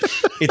sketch,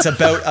 it's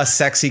about a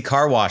sexy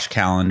car wash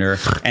calendar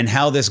and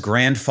how this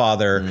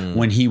grandfather,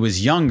 when he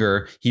was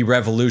younger, he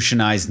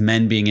revolutionized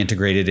men being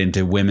integrated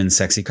into women's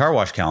sexy car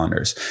wash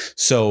calendars.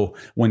 So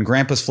when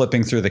Grandpa's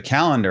flipping through the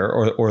calendar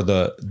or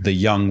the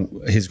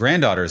young, his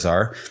granddaughters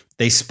are,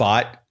 they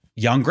spot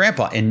young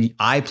grandpa, and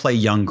I play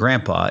young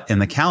grandpa in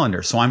the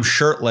calendar. So I'm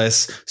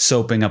shirtless,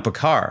 soaping up a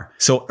car.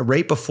 So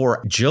right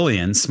before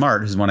Jillian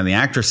Smart, who's one of the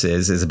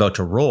actresses, is about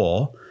to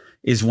roll,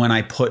 is when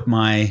I put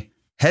my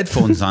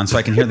headphones on so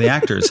I can hear the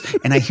actors.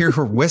 And I hear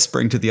her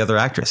whispering to the other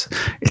actress.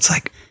 It's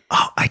like,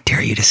 oh, I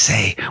dare you to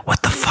say,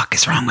 what the fuck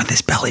is wrong with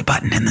this belly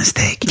button in the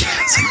steak?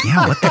 It's like,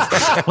 yeah, what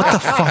the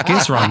fuck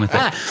is wrong with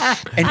it?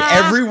 And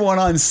everyone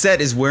on set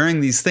is wearing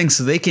these things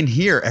so they can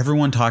hear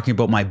everyone talking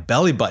about my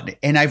belly button.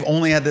 And I've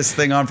only had this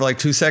thing on for like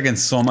 2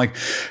 seconds. So I'm like,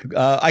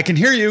 I can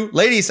hear you.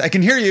 Ladies, I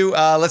can hear you.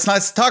 Let's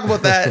not talk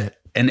about that.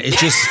 And it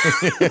just,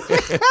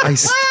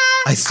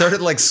 I started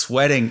like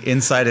sweating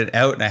inside and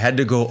out, and I had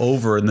to go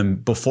over and then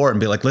before and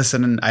be like,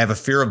 listen, I have a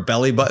fear of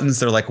belly buttons.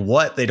 They're like,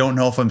 what? They don't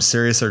know if I'm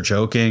serious or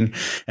joking.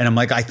 And I'm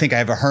like, I think I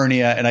have a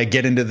hernia. And I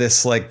get into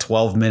this like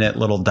 12-minute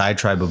little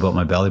diatribe about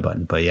my belly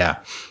button. But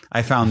yeah,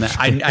 I found that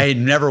I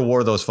never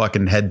wore those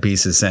fucking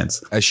headpieces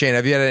since. Shane,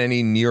 have you had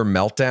any near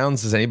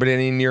meltdowns? Has anybody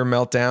any near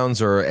meltdowns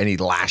or any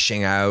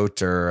lashing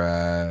out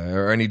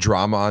or any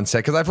drama on set?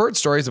 Because I've heard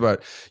stories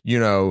about,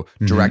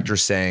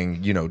 directors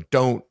saying,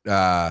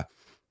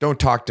 don't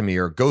talk to me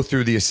or go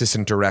through the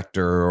assistant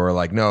director or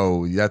like,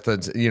 no,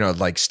 that's,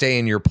 like stay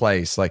in your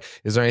place. Like,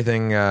 is there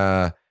anything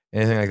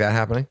like that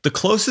happening? The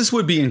closest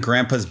would be in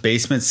Grandpa's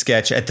Basement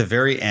sketch at the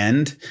very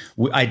end.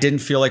 I didn't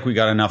feel like we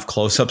got enough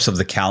close-ups of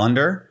the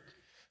calendar.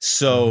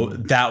 So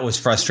that was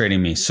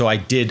frustrating me. So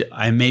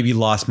I maybe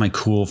lost my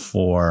cool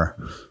for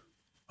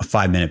a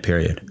 5-minute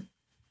period.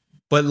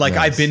 But like,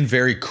 nice. I've been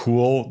very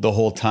cool the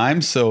whole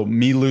time. So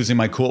me losing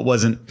my cool,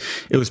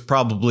 it was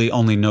probably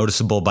only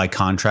noticeable by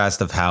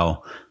contrast of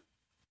how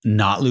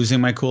not losing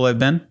my cool I've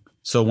been.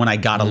 So when I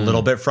got a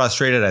little bit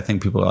frustrated, I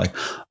think people are like,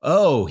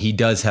 oh, he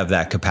does have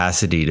that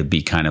capacity to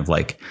be kind of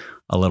like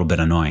a little bit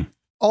annoying.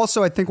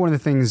 Also, I think one of the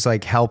things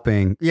like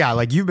helping,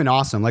 like you've been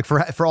awesome. Like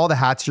for all the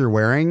hats you're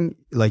wearing,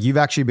 like you've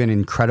actually been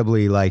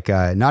incredibly like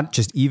not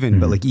just even,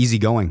 but like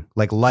easygoing,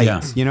 like light.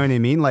 Yeah. You know what I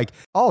mean? Like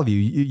all of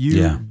you,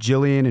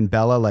 Jillian and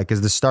Bella, like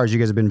as the stars, you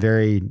guys have been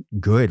very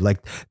good.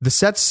 Like the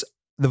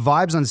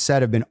vibes on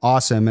set have been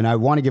awesome. And I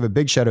want to give a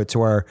big shout out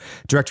to our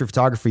director of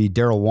photography,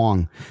 Daryl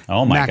Wong.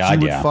 Oh my God.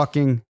 You would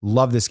fucking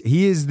love this.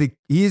 He is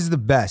the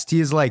best. He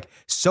is like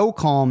so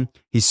calm.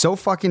 He's so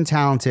fucking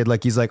talented.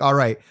 Like he's like, all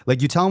right,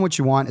 like you tell him what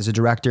you want as a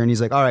director. And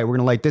he's like, all right, we're going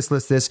to light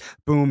this,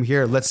 boom,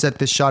 here. Let's set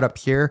this shot up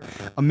here.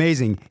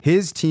 Amazing.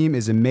 His team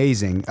is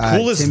amazing.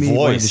 Coolest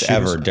voice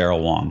ever,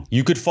 Daryl Wong.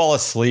 You could fall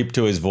asleep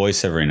to his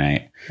voice every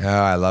night. Oh,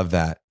 I love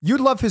that. You'd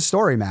love his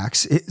story,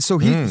 Max. So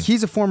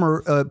he's a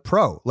former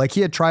pro. Like he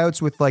had tryouts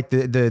with like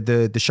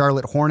the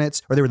Charlotte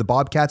Hornets, or they were the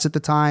Bobcats at the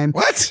time.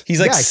 What? He's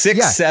like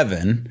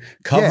 6'7",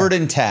 covered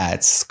in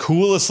tats,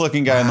 coolest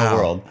looking guy in the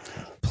world.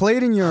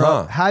 Played in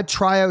Europe, had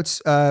tryouts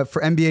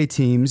for NBA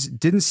teams,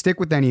 didn't stick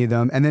with any of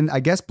them, and then I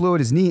guess blew out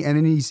his knee. And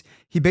then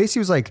he basically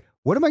was like,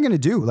 what am I going to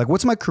do? Like,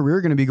 what's my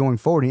career going to be going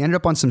forward? He ended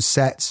up on some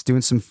sets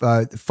doing some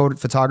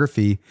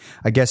photography,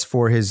 I guess,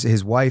 for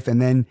his wife.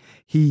 And then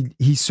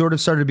he sort of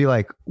started to be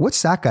like,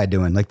 what's that guy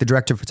doing? Like the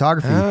director of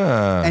photography.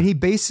 And he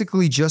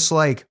basically just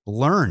like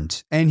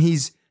learned. And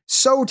he's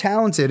so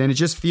talented. And it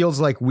just feels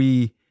like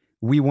we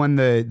we won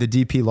the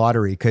DP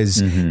lottery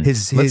because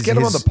let's get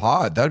him on the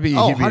pod. He'd be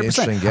an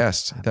interesting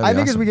guest. I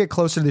think as we get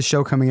closer to the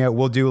show coming out,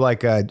 we'll do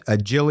like a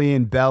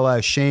Jillian,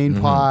 Bella, Shane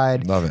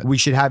pod. Love it. We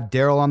should have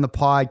Daryl on the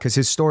pod because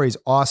his story is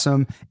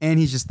awesome and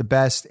he's just the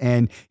best.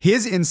 And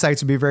his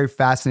insights would be very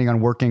fascinating on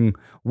working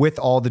with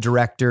all the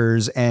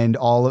directors and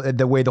all of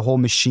the way the whole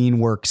machine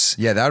works.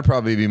 Yeah, that would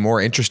probably be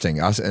more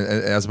interesting, us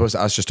as opposed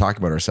to us just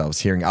talking about ourselves,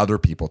 hearing other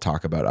people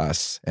talk about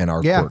us and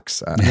our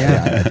quirks. I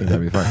think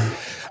that'd be fun.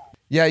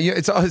 Yeah,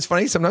 it's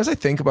funny. Sometimes I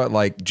think about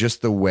like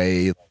just the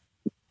way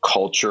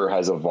culture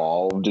has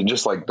evolved and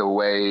just like the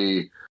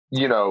way,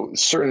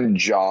 certain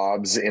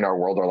jobs in our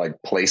world are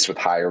like placed with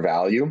higher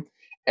value.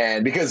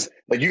 And because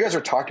like you guys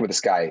are talking with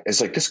this guy, it's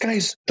like, this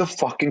guy's the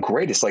fucking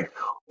greatest. Like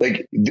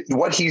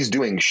what he's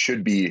doing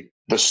should be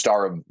the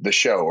star of the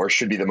show or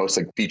should be the most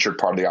like featured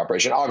part of the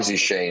operation. Obviously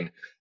Shane,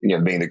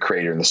 being the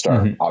creator and the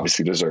star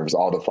obviously deserves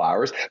all the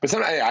flowers. But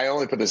sometimes I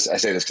only I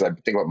say this because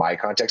I think about my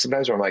context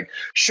sometimes where I'm like,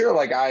 sure,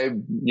 like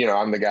I'm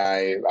the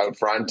guy out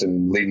front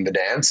and leading the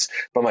dance.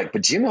 But I'm like,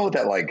 but do you know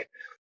that like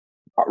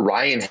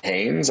Ryan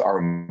Haynes, our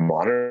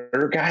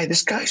monitor guy,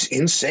 this guy's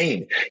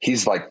insane.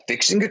 He's like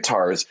fixing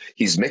guitars.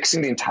 He's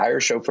mixing the entire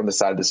show from the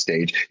side of the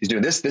stage. He's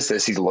doing this.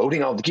 He's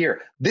loading all the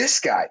gear. This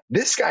guy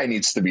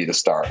needs to be the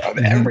star of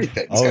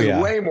everything. This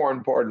guy's way more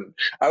important.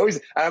 I'm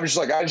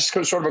just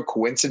sort of a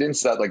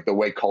coincidence that like the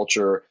way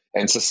culture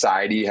and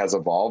society has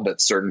evolved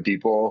that certain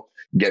people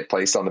get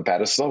placed on the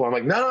pedestal. I'm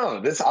like,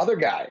 no, this other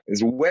guy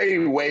is way,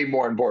 way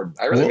more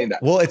important. I really mean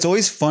that. Well, it's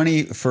always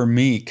funny for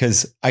me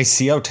because I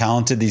see how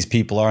talented these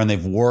people are and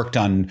they've worked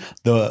on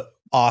the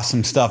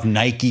awesome stuff,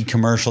 Nike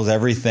commercials,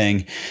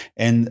 everything.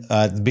 And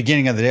at the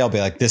beginning of the day, I'll be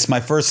like, this is my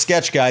first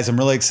sketch, guys. I'm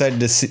really excited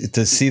to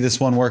see this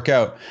one work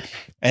out.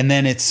 And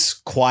then it's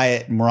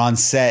quiet and we're on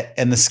set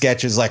and the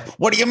sketch is like,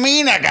 what do you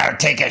mean I got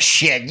to take a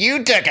shit?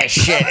 You took a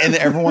shit. And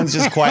everyone's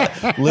just quiet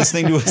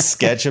listening to a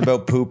sketch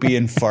about poopy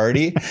and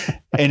farty.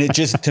 And it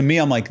just, to me,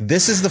 I'm like,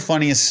 this is the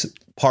funniest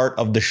part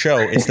of the show.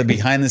 It's the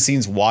behind the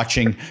scenes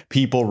watching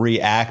people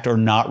react or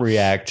not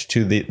react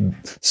to the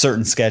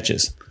certain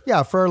sketches.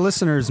 Yeah, for our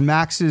listeners,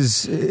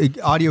 Max's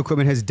audio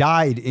equipment has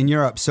died in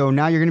Europe. So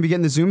now you're going to be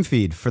getting the Zoom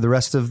feed for the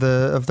rest of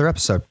their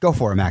episode. Go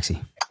for it,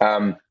 Maxie.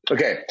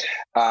 Okay.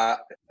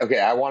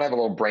 I want to have a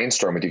little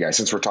brainstorm with you guys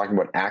since we're talking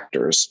about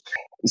actors.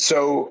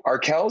 So our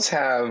Kells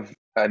have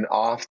an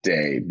off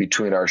day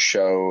between our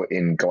show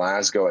in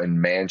Glasgow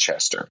and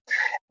Manchester.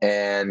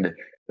 And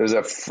there's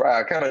a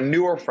kind of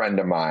newer friend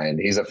of mine.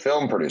 He's a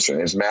film producer.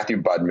 His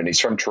Matthew Budman. He's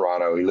from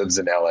Toronto. He lives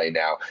in LA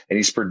now. And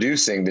he's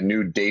producing the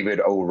new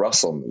David O.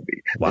 Russell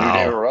movie. Wow. The new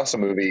David O. Russell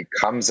movie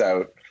comes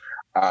out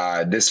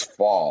this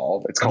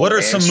fall. It's called What are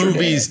Amsterdam. some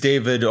movies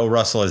David O.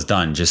 Russell has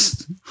done?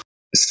 Just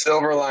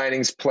Silver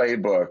Linings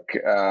Playbook,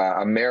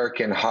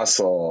 American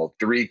Hustle,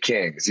 Three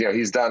Kings.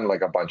 He's done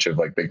like a bunch of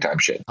like big time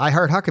shit. I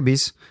Heart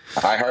Huckabees.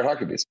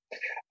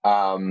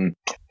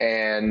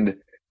 And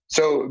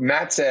so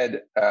Matt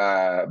said,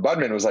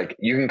 Budman was like,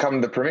 you can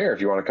come to the premiere if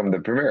you want to come to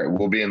the premiere.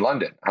 We'll be in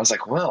London. I was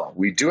like, well,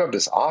 we do have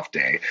this off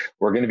day.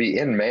 We're going to be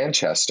in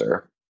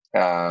Manchester.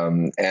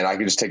 And I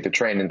can just take the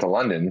train into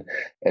London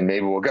and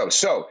maybe we'll go.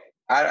 So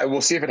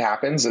we'll see if it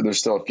happens. There's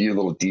still a few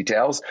little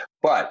details,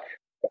 but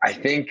I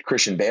think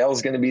Christian Bale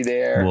is going to be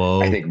there.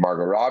 Whoa. I think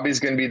Margot Robbie is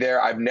going to be there.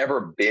 I've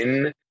never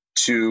been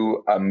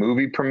to a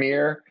movie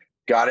premiere.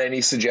 Got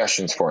any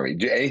suggestions for me?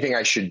 Anything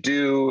I should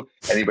do?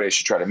 Anybody I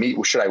should try to meet?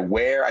 What should I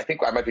wear? I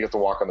think I might be able to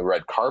walk on the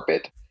red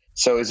carpet.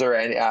 So is there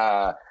any,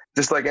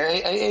 just like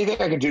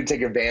anything I can do to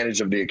take advantage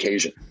of the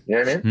occasion? You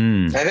know what I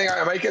mean? I think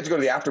I might get to go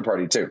to the after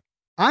party too.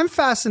 I'm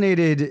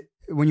fascinated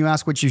when you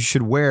ask what you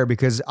should wear,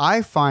 because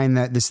I find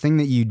that this thing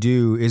that you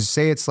do is,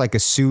 say it's like a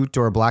suit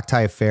or a black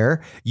tie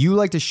affair, you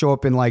like to show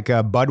up in like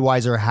a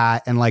Budweiser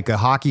hat and like a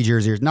hockey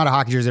jersey, or not a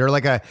hockey jersey, or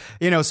like a,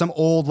 some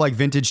old like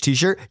vintage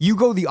t-shirt. You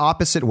go the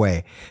opposite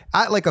way.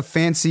 At like a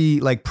fancy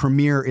like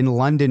premiere in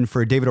London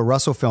for a David O.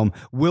 Russell film,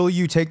 will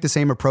you take the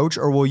same approach,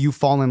 or will you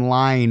fall in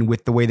line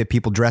with the way that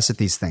people dress at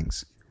these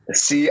things?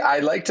 See, I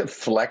like to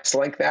flex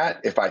like that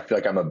if I feel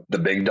like I'm the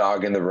big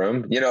dog in the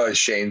room,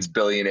 Shane's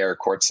billionaire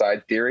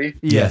courtside theory.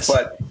 Yes.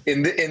 But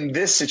in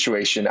this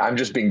situation, I'm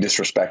just being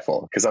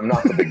disrespectful because I'm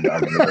not the big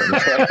dog in the room.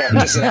 Right? I'm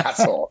just an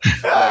asshole.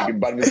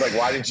 But it's like,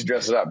 why didn't you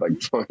dress it up? Like,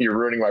 you're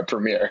ruining my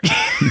premiere.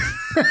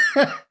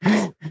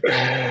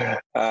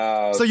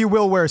 So you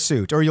will wear a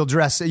suit, or you'll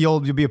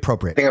be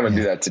appropriate. I think I'm going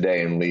to do that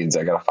today in Leeds.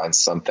 I got to find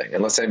something,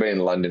 unless anybody in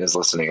London is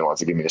listening and wants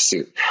to give me a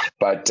suit.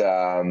 But,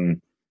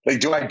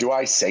 like, do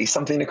I say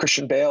something to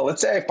Christian Bale?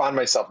 Let's say I find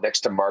myself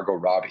next to Margot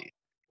Robbie.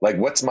 Like,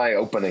 what's my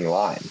opening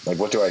line? Like,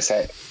 what do I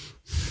say?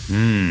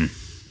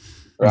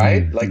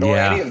 Right? Like, or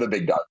any of the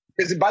big dogs.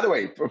 Because, by the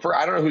way, for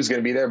I don't know who's going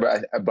to be there,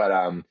 but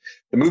the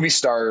movie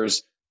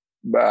stars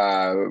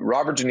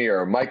Robert De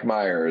Niro, Mike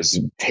Myers,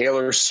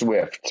 Taylor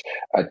Swift,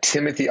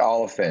 Timothy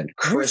Olyphant,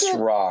 Chris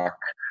Rock,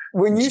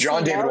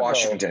 John David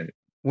Washington.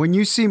 When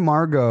you see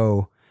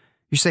Margot,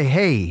 you say,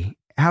 "Hey,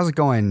 how's it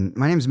going?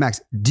 My name's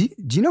Max. Do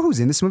you know who's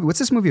in this movie? What's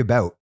this movie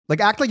about?" Like,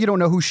 act like you don't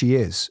know who she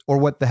is or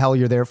what the hell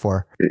you're there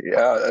for.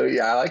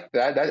 Yeah, I like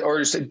that. Or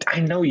just say,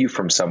 I know you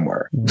from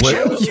somewhere.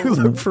 You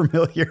look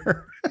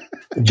familiar.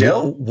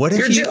 Jill? What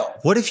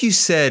if you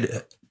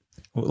said,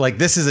 like,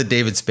 this is a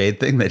David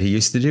Spade thing that he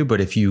used to do, but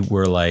if you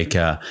were like,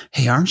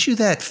 hey, aren't you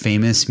that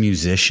famous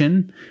musician?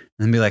 And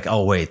then be like,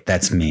 oh, wait,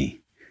 that's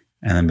me.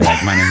 And then be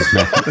like, my name's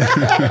Matt.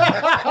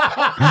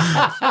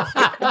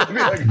 Be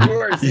like, who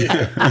are you?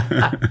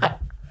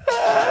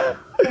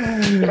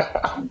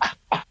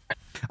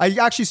 I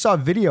actually saw a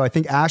video, I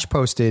think Ash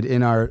posted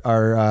in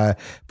our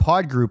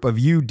pod group of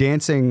you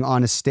dancing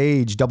on a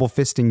stage, double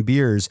fisting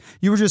beers.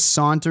 You were just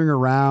sauntering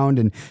around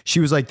and she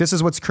was like, this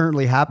is what's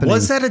currently happening.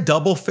 Was that a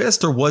double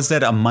fist or was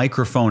that a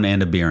microphone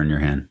and a beer in your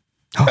hand?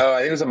 Oh, I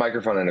think it was a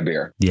microphone and a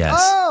beer. Yes.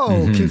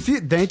 Oh,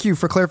 thank you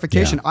for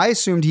clarification. Yeah. I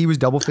assumed he was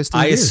double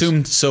fisting beers.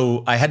 Assumed,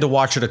 so I had to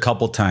watch it a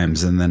couple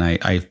times and then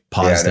I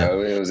paused it.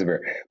 It was a beer.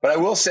 But I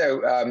will say,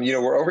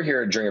 we're over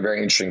here during a very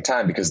interesting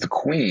time because the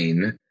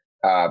Queen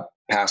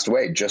passed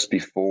away just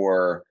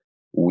before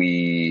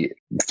we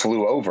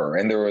flew over,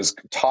 and there was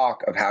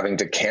talk of having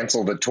to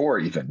cancel the tour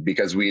even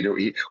because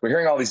we're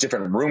hearing all these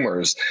different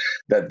rumors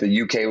that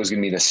the UK was going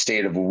to be in a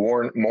state of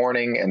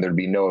mourning and there'd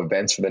be no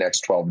events for the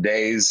next 12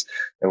 days.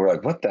 And we're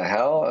like, what the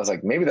hell? I was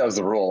like, maybe that was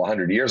the rule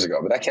 100 years ago,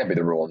 but that can't be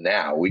the rule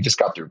now. We just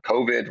got through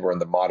COVID. We're in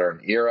the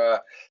modern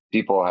era.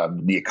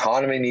 The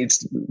economy needs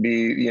to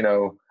be,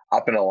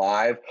 up and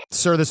alive.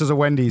 Sir, this is a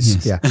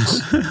Wendy's.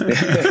 Yes.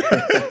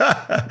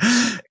 Yeah.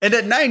 And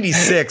at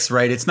 96,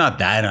 right, it's not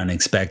that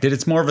unexpected.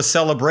 It's more of a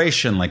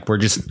celebration. Like, we're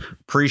just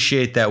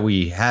appreciate that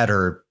we had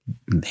her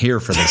here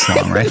for this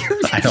long, right?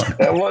 I don't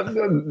know. Well,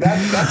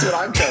 that's what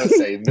I'm trying to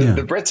say.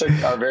 The Brits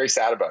are very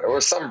sad about it,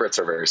 or some Brits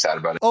are very sad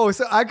about it. Oh,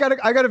 so I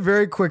got a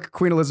very quick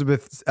Queen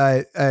Elizabeth.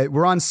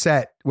 We're on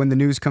set when the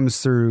news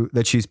comes through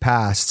that she's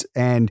passed,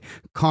 and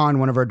Con,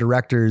 one of our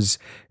directors,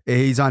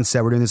 he's on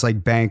set. We're doing this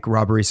like bank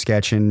robbery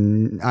sketch,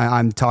 and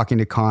I'm talking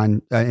to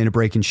Con in a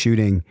break and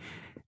shooting,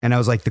 and I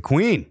was like, the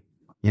Queen,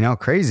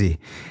 crazy.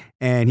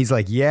 And he's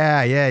like,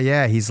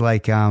 yeah. He's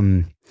like,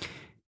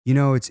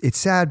 it's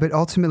sad, but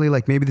ultimately,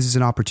 like, maybe this is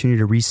an opportunity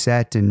to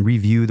reset and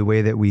review the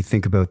way that we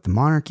think about the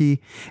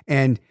monarchy.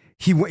 And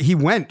he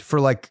went for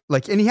like,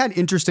 and he had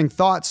interesting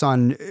thoughts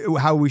on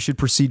how we should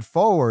proceed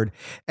forward.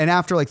 And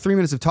after like 3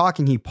 minutes of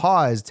talking, he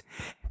paused.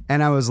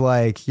 And I was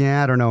like,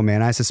 yeah, I don't know,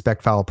 man. I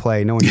suspect foul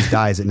play. No one just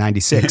dies at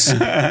 96.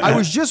 I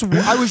was just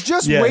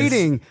yes.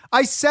 Waiting.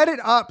 I set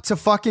it up to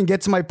fucking get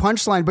to my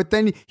punchline, but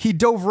then he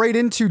dove right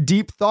into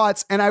deep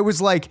thoughts. And I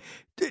was like,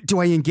 do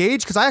I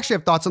engage? Because I actually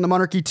have thoughts on the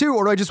monarchy too.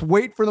 Or do I just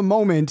wait for the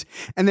moment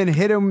and then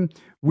hit him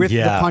with the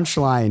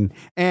punchline?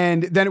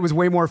 And then it was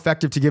way more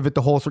effective to give it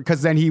the whole,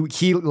 because then he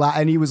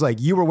was like,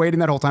 you were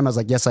waiting that whole time. I was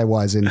like, yes, I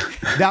was. And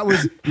that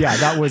was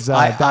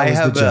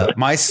the joke.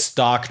 My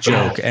stock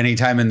joke.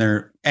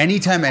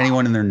 Anytime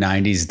anyone in their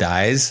 90s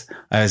dies,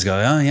 I always go,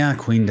 oh yeah,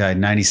 Queen died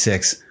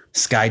 96,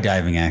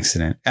 skydiving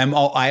accident.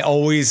 I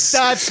always,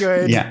 that's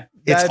good. Yeah.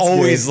 It's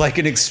always like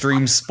an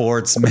extreme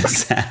sports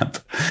mishap,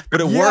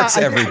 but it works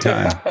every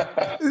time.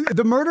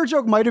 The murder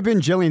joke might have been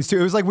Jillian's too.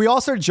 It was like, we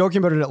all started joking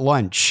about it at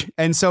lunch.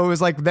 And so it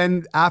was like,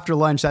 then after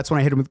lunch, that's when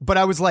I hit him with, but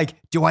I was like,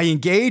 do I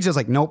engage? I was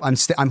like, nope, I'm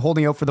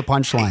holding out for the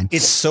punchline.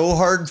 It's so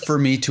hard for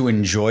me to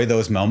enjoy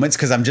those moments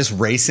because I'm just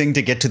racing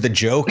to get to the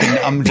joke and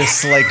I'm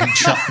just like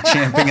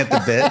champing at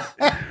the bit.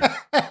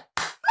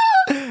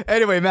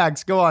 Anyway,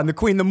 Max, go on. The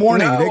Queen, the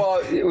morning.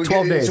 12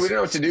 days. So we didn't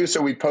know what to do.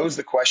 So we posed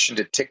the question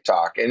to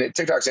TikTok, and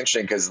TikTok's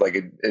interesting because like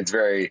it's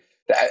very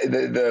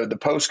the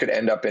post could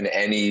end up in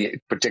any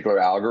particular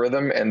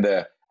algorithm, and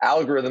the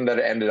algorithm that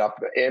it ended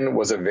up in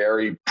was a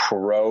very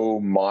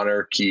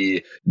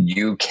pro-monarchy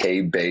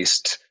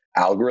UK-based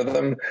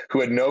algorithm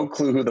who had no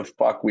clue who the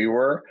fuck we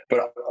were,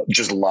 but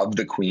just loved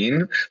the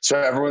Queen. So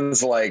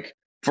everyone's like,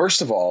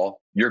 first of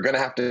all, you're going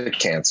to have to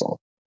cancel.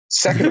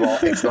 Second of all,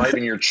 it's not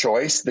even your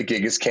choice. The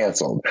gig is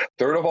canceled.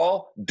 Third of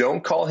all,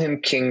 don't call him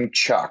King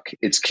Chuck.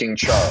 It's King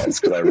Charles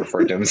because I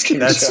referred to him as King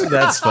Chuck.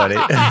 That's funny.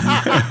 But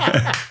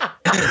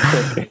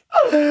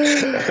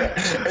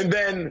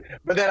then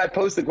I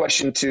posed the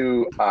question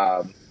to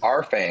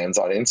our fans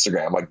on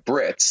Instagram, like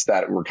Brits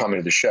that were coming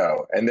to the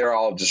show, and they're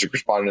all just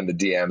responding in the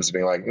DMs,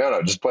 being like,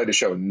 "No, just play the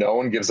show. No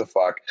one gives a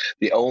fuck.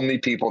 The only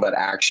people that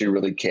actually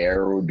really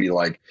care would be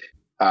like."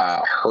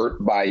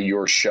 Hurt by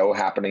your show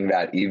happening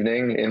that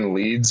evening in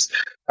Leeds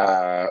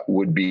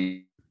would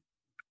be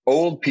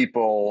old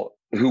people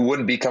who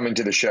wouldn't be coming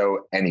to the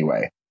show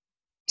anyway.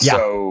 Yeah.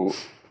 So,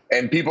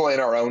 and people in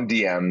our own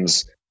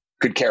DMs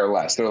could care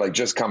less. They're like,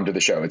 just come to the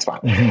show. It's fine.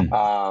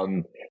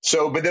 Mm-hmm.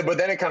 But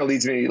then it kind of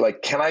leads me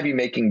like, can I be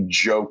making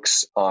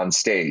jokes on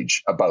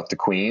stage about the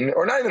Queen,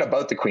 or not even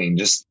about the Queen,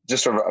 just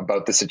sort of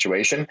about the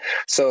situation?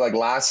 So like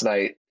last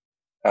night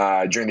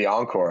during the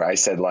encore, I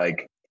said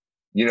like,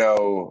 I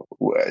know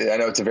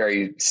it's a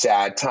very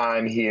sad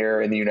time here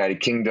in the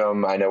United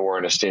Kingdom. I know we're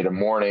in a state of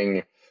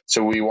mourning.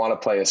 So we want to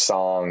play a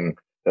song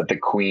that the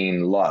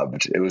Queen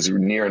loved. It was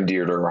near and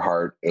dear to her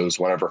heart. It was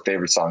one of her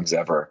favorite songs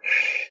ever.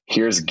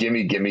 Here's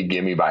Gimme, Gimme,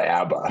 Gimme by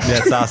ABBA.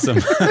 That's awesome.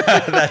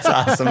 That's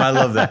awesome. I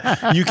love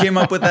that. You came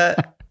up with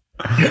that?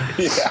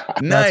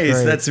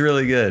 Nice. That's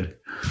really good.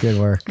 Good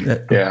work.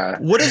 Yeah.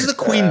 What does the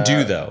queen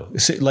do though?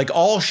 So, like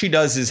all she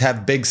does is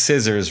have big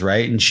scissors,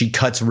 right? And she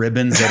cuts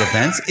ribbons at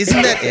events.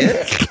 Isn't that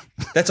it?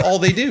 That's all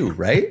they do,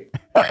 right?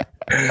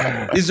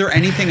 Is there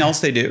anything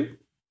else they do?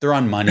 They're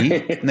on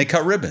money and they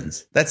cut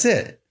ribbons. That's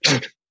it.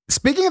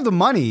 Speaking of the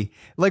money,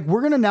 like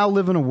we're going to now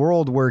live in a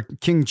world where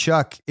King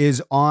Chuck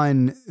is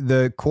on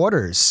the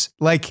quarters.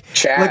 Like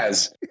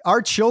Chaz. Like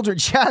our children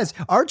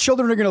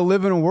are going to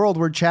live in a world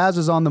where Chaz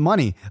is on the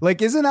money.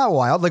 Like, isn't that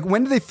wild? Like,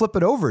 when do they flip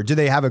it over? Do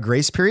they have a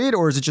grace period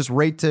or is it just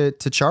right to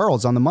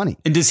Charles on the money?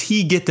 And does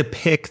he get to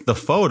pick the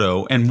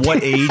photo? And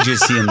what age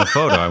is he in the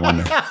photo? I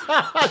wonder.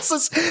 It's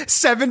this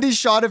 70s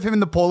shot of him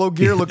in the polo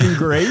gear looking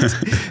great.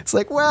 It's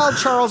like, well,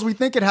 Charles, we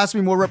think it has to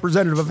be more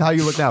representative of how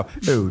you look now.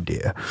 Oh,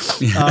 dear.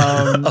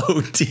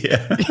 Oh,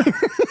 dear.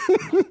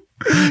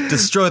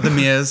 Destroy the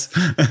mirrors.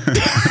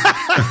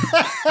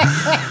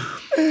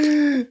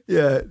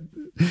 Yeah.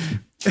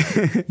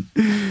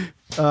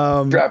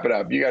 Wrap it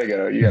up. You gotta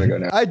go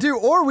now. I do.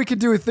 Or we could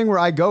do a thing where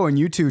I go and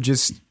you two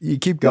you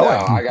keep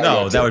going.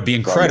 No, that would be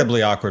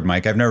incredibly awkward,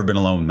 Mike. I've never been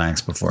alone with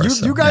Max before.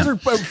 You guys are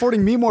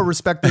affording me more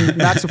respect than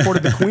Max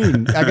afforded the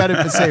Queen. I got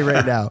to say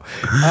right now.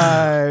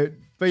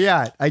 But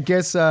yeah, I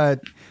guess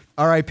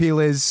R.I.P.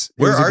 Liz.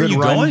 Where are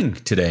you going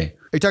today?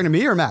 Are you talking to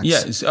me or Max?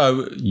 Yes.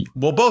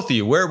 Well, both of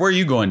you. Where are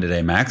you going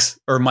today, Max?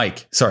 Or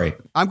Mike? Sorry.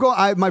 I'm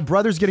going. My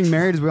brother's getting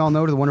married, as we all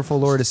know, to the wonderful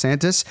Laura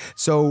DeSantis.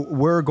 So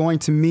we're going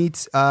to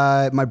meet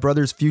my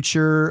brother's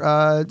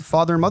future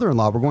father and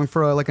mother-in-law. We're going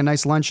for a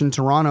nice lunch in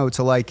Toronto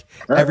to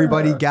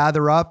everybody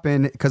gather up,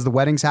 and because the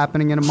wedding's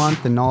happening in a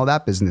month and all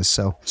that business.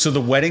 So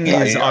the wedding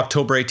is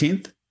October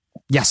 18th?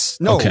 Yes.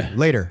 No,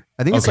 later.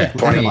 I think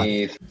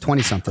it's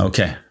 20 something.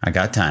 Okay. I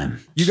got time.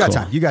 You got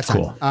time.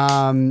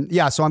 Cool.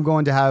 Yeah. So I'm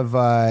going to have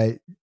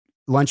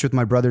lunch with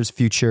my brother's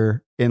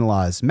future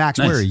in-laws. Max,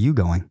 Where are you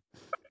going?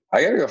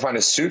 I gotta go find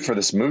a suit for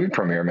this movie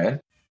premiere,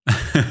 man.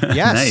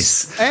 Yes.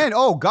 Nice. And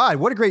oh God,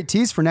 what a great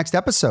tease for next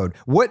episode.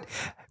 What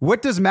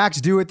does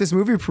Max do at this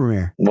movie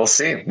premiere? We'll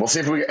see. We'll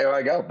see if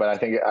I go,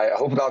 but I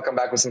hope I'll come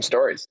back with some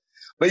stories.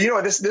 But you know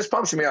what? This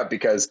pumps me up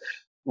because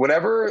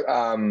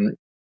whenever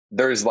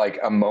there's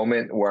a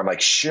moment where I'm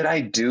like, should I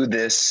do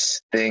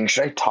this thing?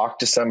 Should I talk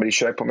to somebody?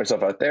 Should I put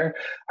myself out there?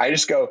 I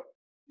just go,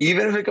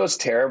 even if it goes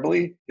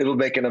terribly, it'll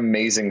make an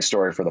amazing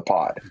story for the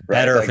pod. Right?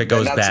 Better if it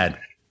goes bad.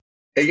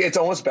 It's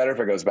almost better if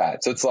it goes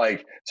bad. So it's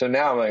so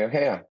now I'm like,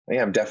 okay,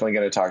 yeah, I'm definitely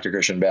going to talk to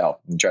Christian Bale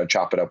and try to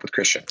chop it up with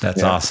Christian.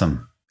 That's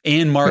awesome.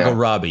 And Margot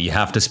Robbie, you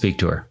have to speak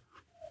to her.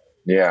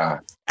 Yeah.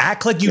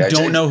 Act like you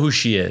don't know who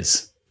she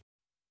is.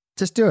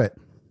 Just do it.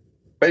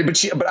 But if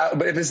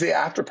it's the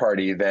after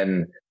party,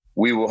 then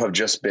we will have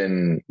just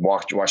been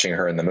watching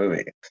her in the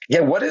movie.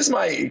 Yeah. What is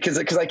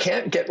because I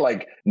can't get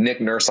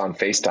Nick Nurse on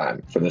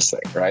FaceTime for this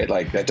thing, right?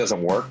 That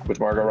doesn't work with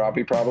Margot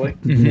Robbie probably.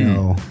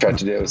 No. Tried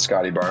to do it with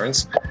Scotty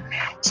Barnes.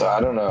 So I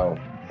don't know.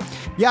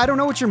 Yeah, I don't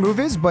know what your move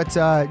is, but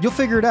you'll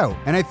figure it out.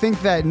 And I think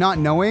that not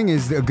knowing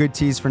is a good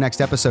tease for next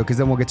episode because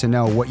then we'll get to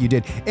know what you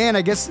did. And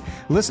I guess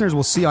listeners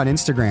will see on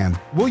Instagram.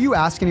 Will you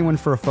ask anyone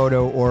for a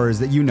photo, or is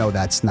that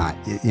that's not,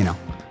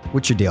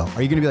 what's your deal?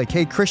 Are you going to be like,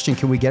 hey, Christian,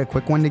 can we get a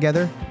quick one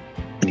together?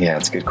 Yeah,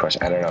 it's a good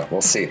question. I don't know. We'll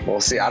see.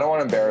 I don't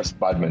want to embarrass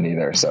Budman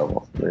either,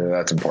 so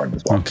that's important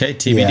as well. Okay,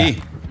 TBD.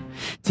 Yeah.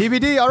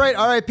 TBD. All right.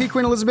 R.I.P.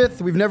 Queen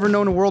Elizabeth. We've never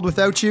known a world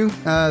without you,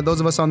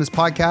 those of us on this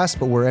podcast,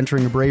 but we're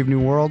entering a brave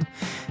new world.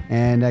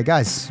 And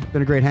guys, it's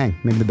been a great hang.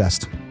 Maybe the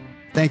best.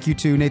 Thank you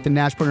to Nathan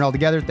Nash putting it all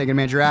together. Thank you to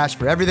Manager Ash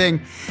for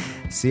everything.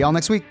 See y'all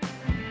next week.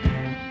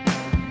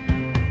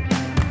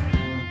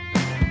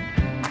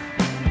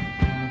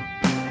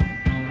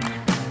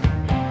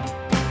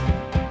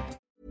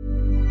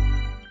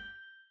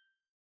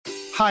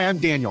 Hi, I'm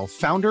Daniel,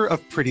 founder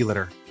of Pretty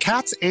Litter.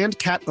 Cats and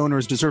cat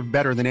owners deserve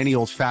better than any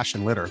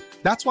old-fashioned litter.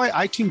 That's why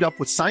I teamed up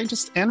with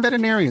scientists and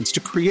veterinarians to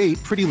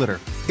create Pretty Litter.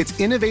 Its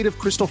innovative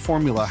crystal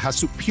formula has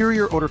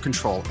superior odor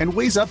control and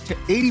weighs up to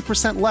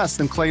 80% less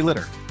than clay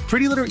litter.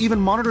 Pretty Litter even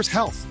monitors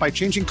health by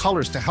changing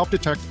colors to help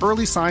detect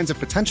early signs of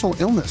potential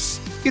illness.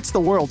 It's the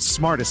world's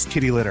smartest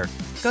kitty litter.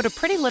 Go to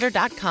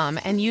prettylitter.com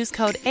and use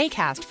code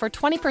ACAST for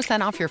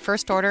 20% off your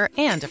first order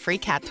and a free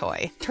cat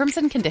toy. Terms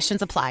and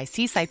conditions apply.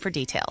 See site for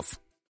details.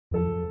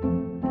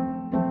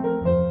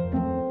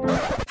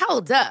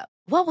 Hold up.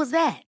 What was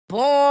that?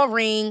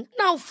 Boring.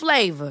 No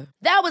flavor.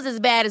 That was as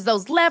bad as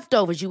those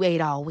leftovers you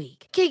ate all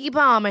week. Keke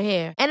Palmer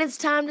here. And it's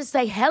time to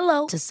say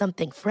hello to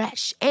something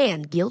fresh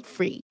and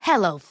guilt-free.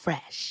 Hello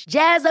Fresh.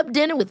 Jazz up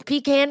dinner with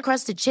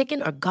pecan-crusted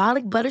chicken or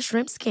garlic butter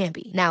shrimp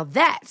scampi. Now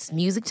that's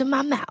music to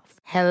my mouth.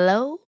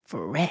 Hello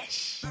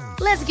Fresh.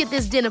 Let's get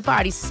this dinner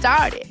party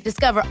started.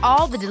 Discover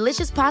all the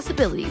delicious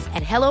possibilities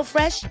at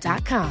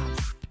HelloFresh.com.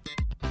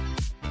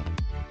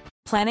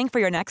 Planning for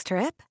your next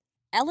trip?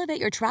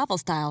 Elevate your travel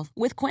style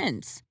with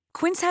Quince.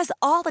 Quince has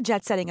all the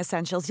jet-setting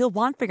essentials you'll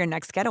want for your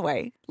next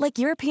getaway, like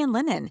European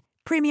linen,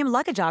 premium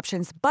luggage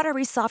options,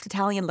 buttery soft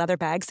Italian leather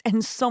bags,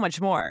 and so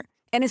much more.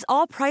 And is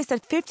all priced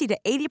at 50 to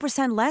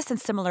 80% less than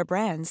similar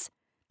brands.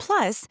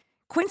 Plus,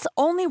 Quince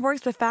only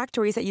works with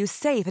factories that use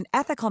safe and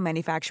ethical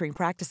manufacturing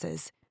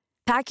practices.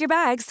 Pack your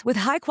bags with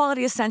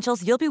high-quality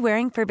essentials you'll be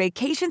wearing for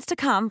vacations to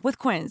come with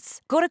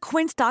Quince. Go to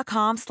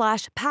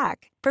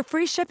quince.com/pack for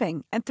free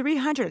shipping and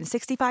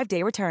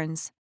 365-day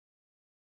returns.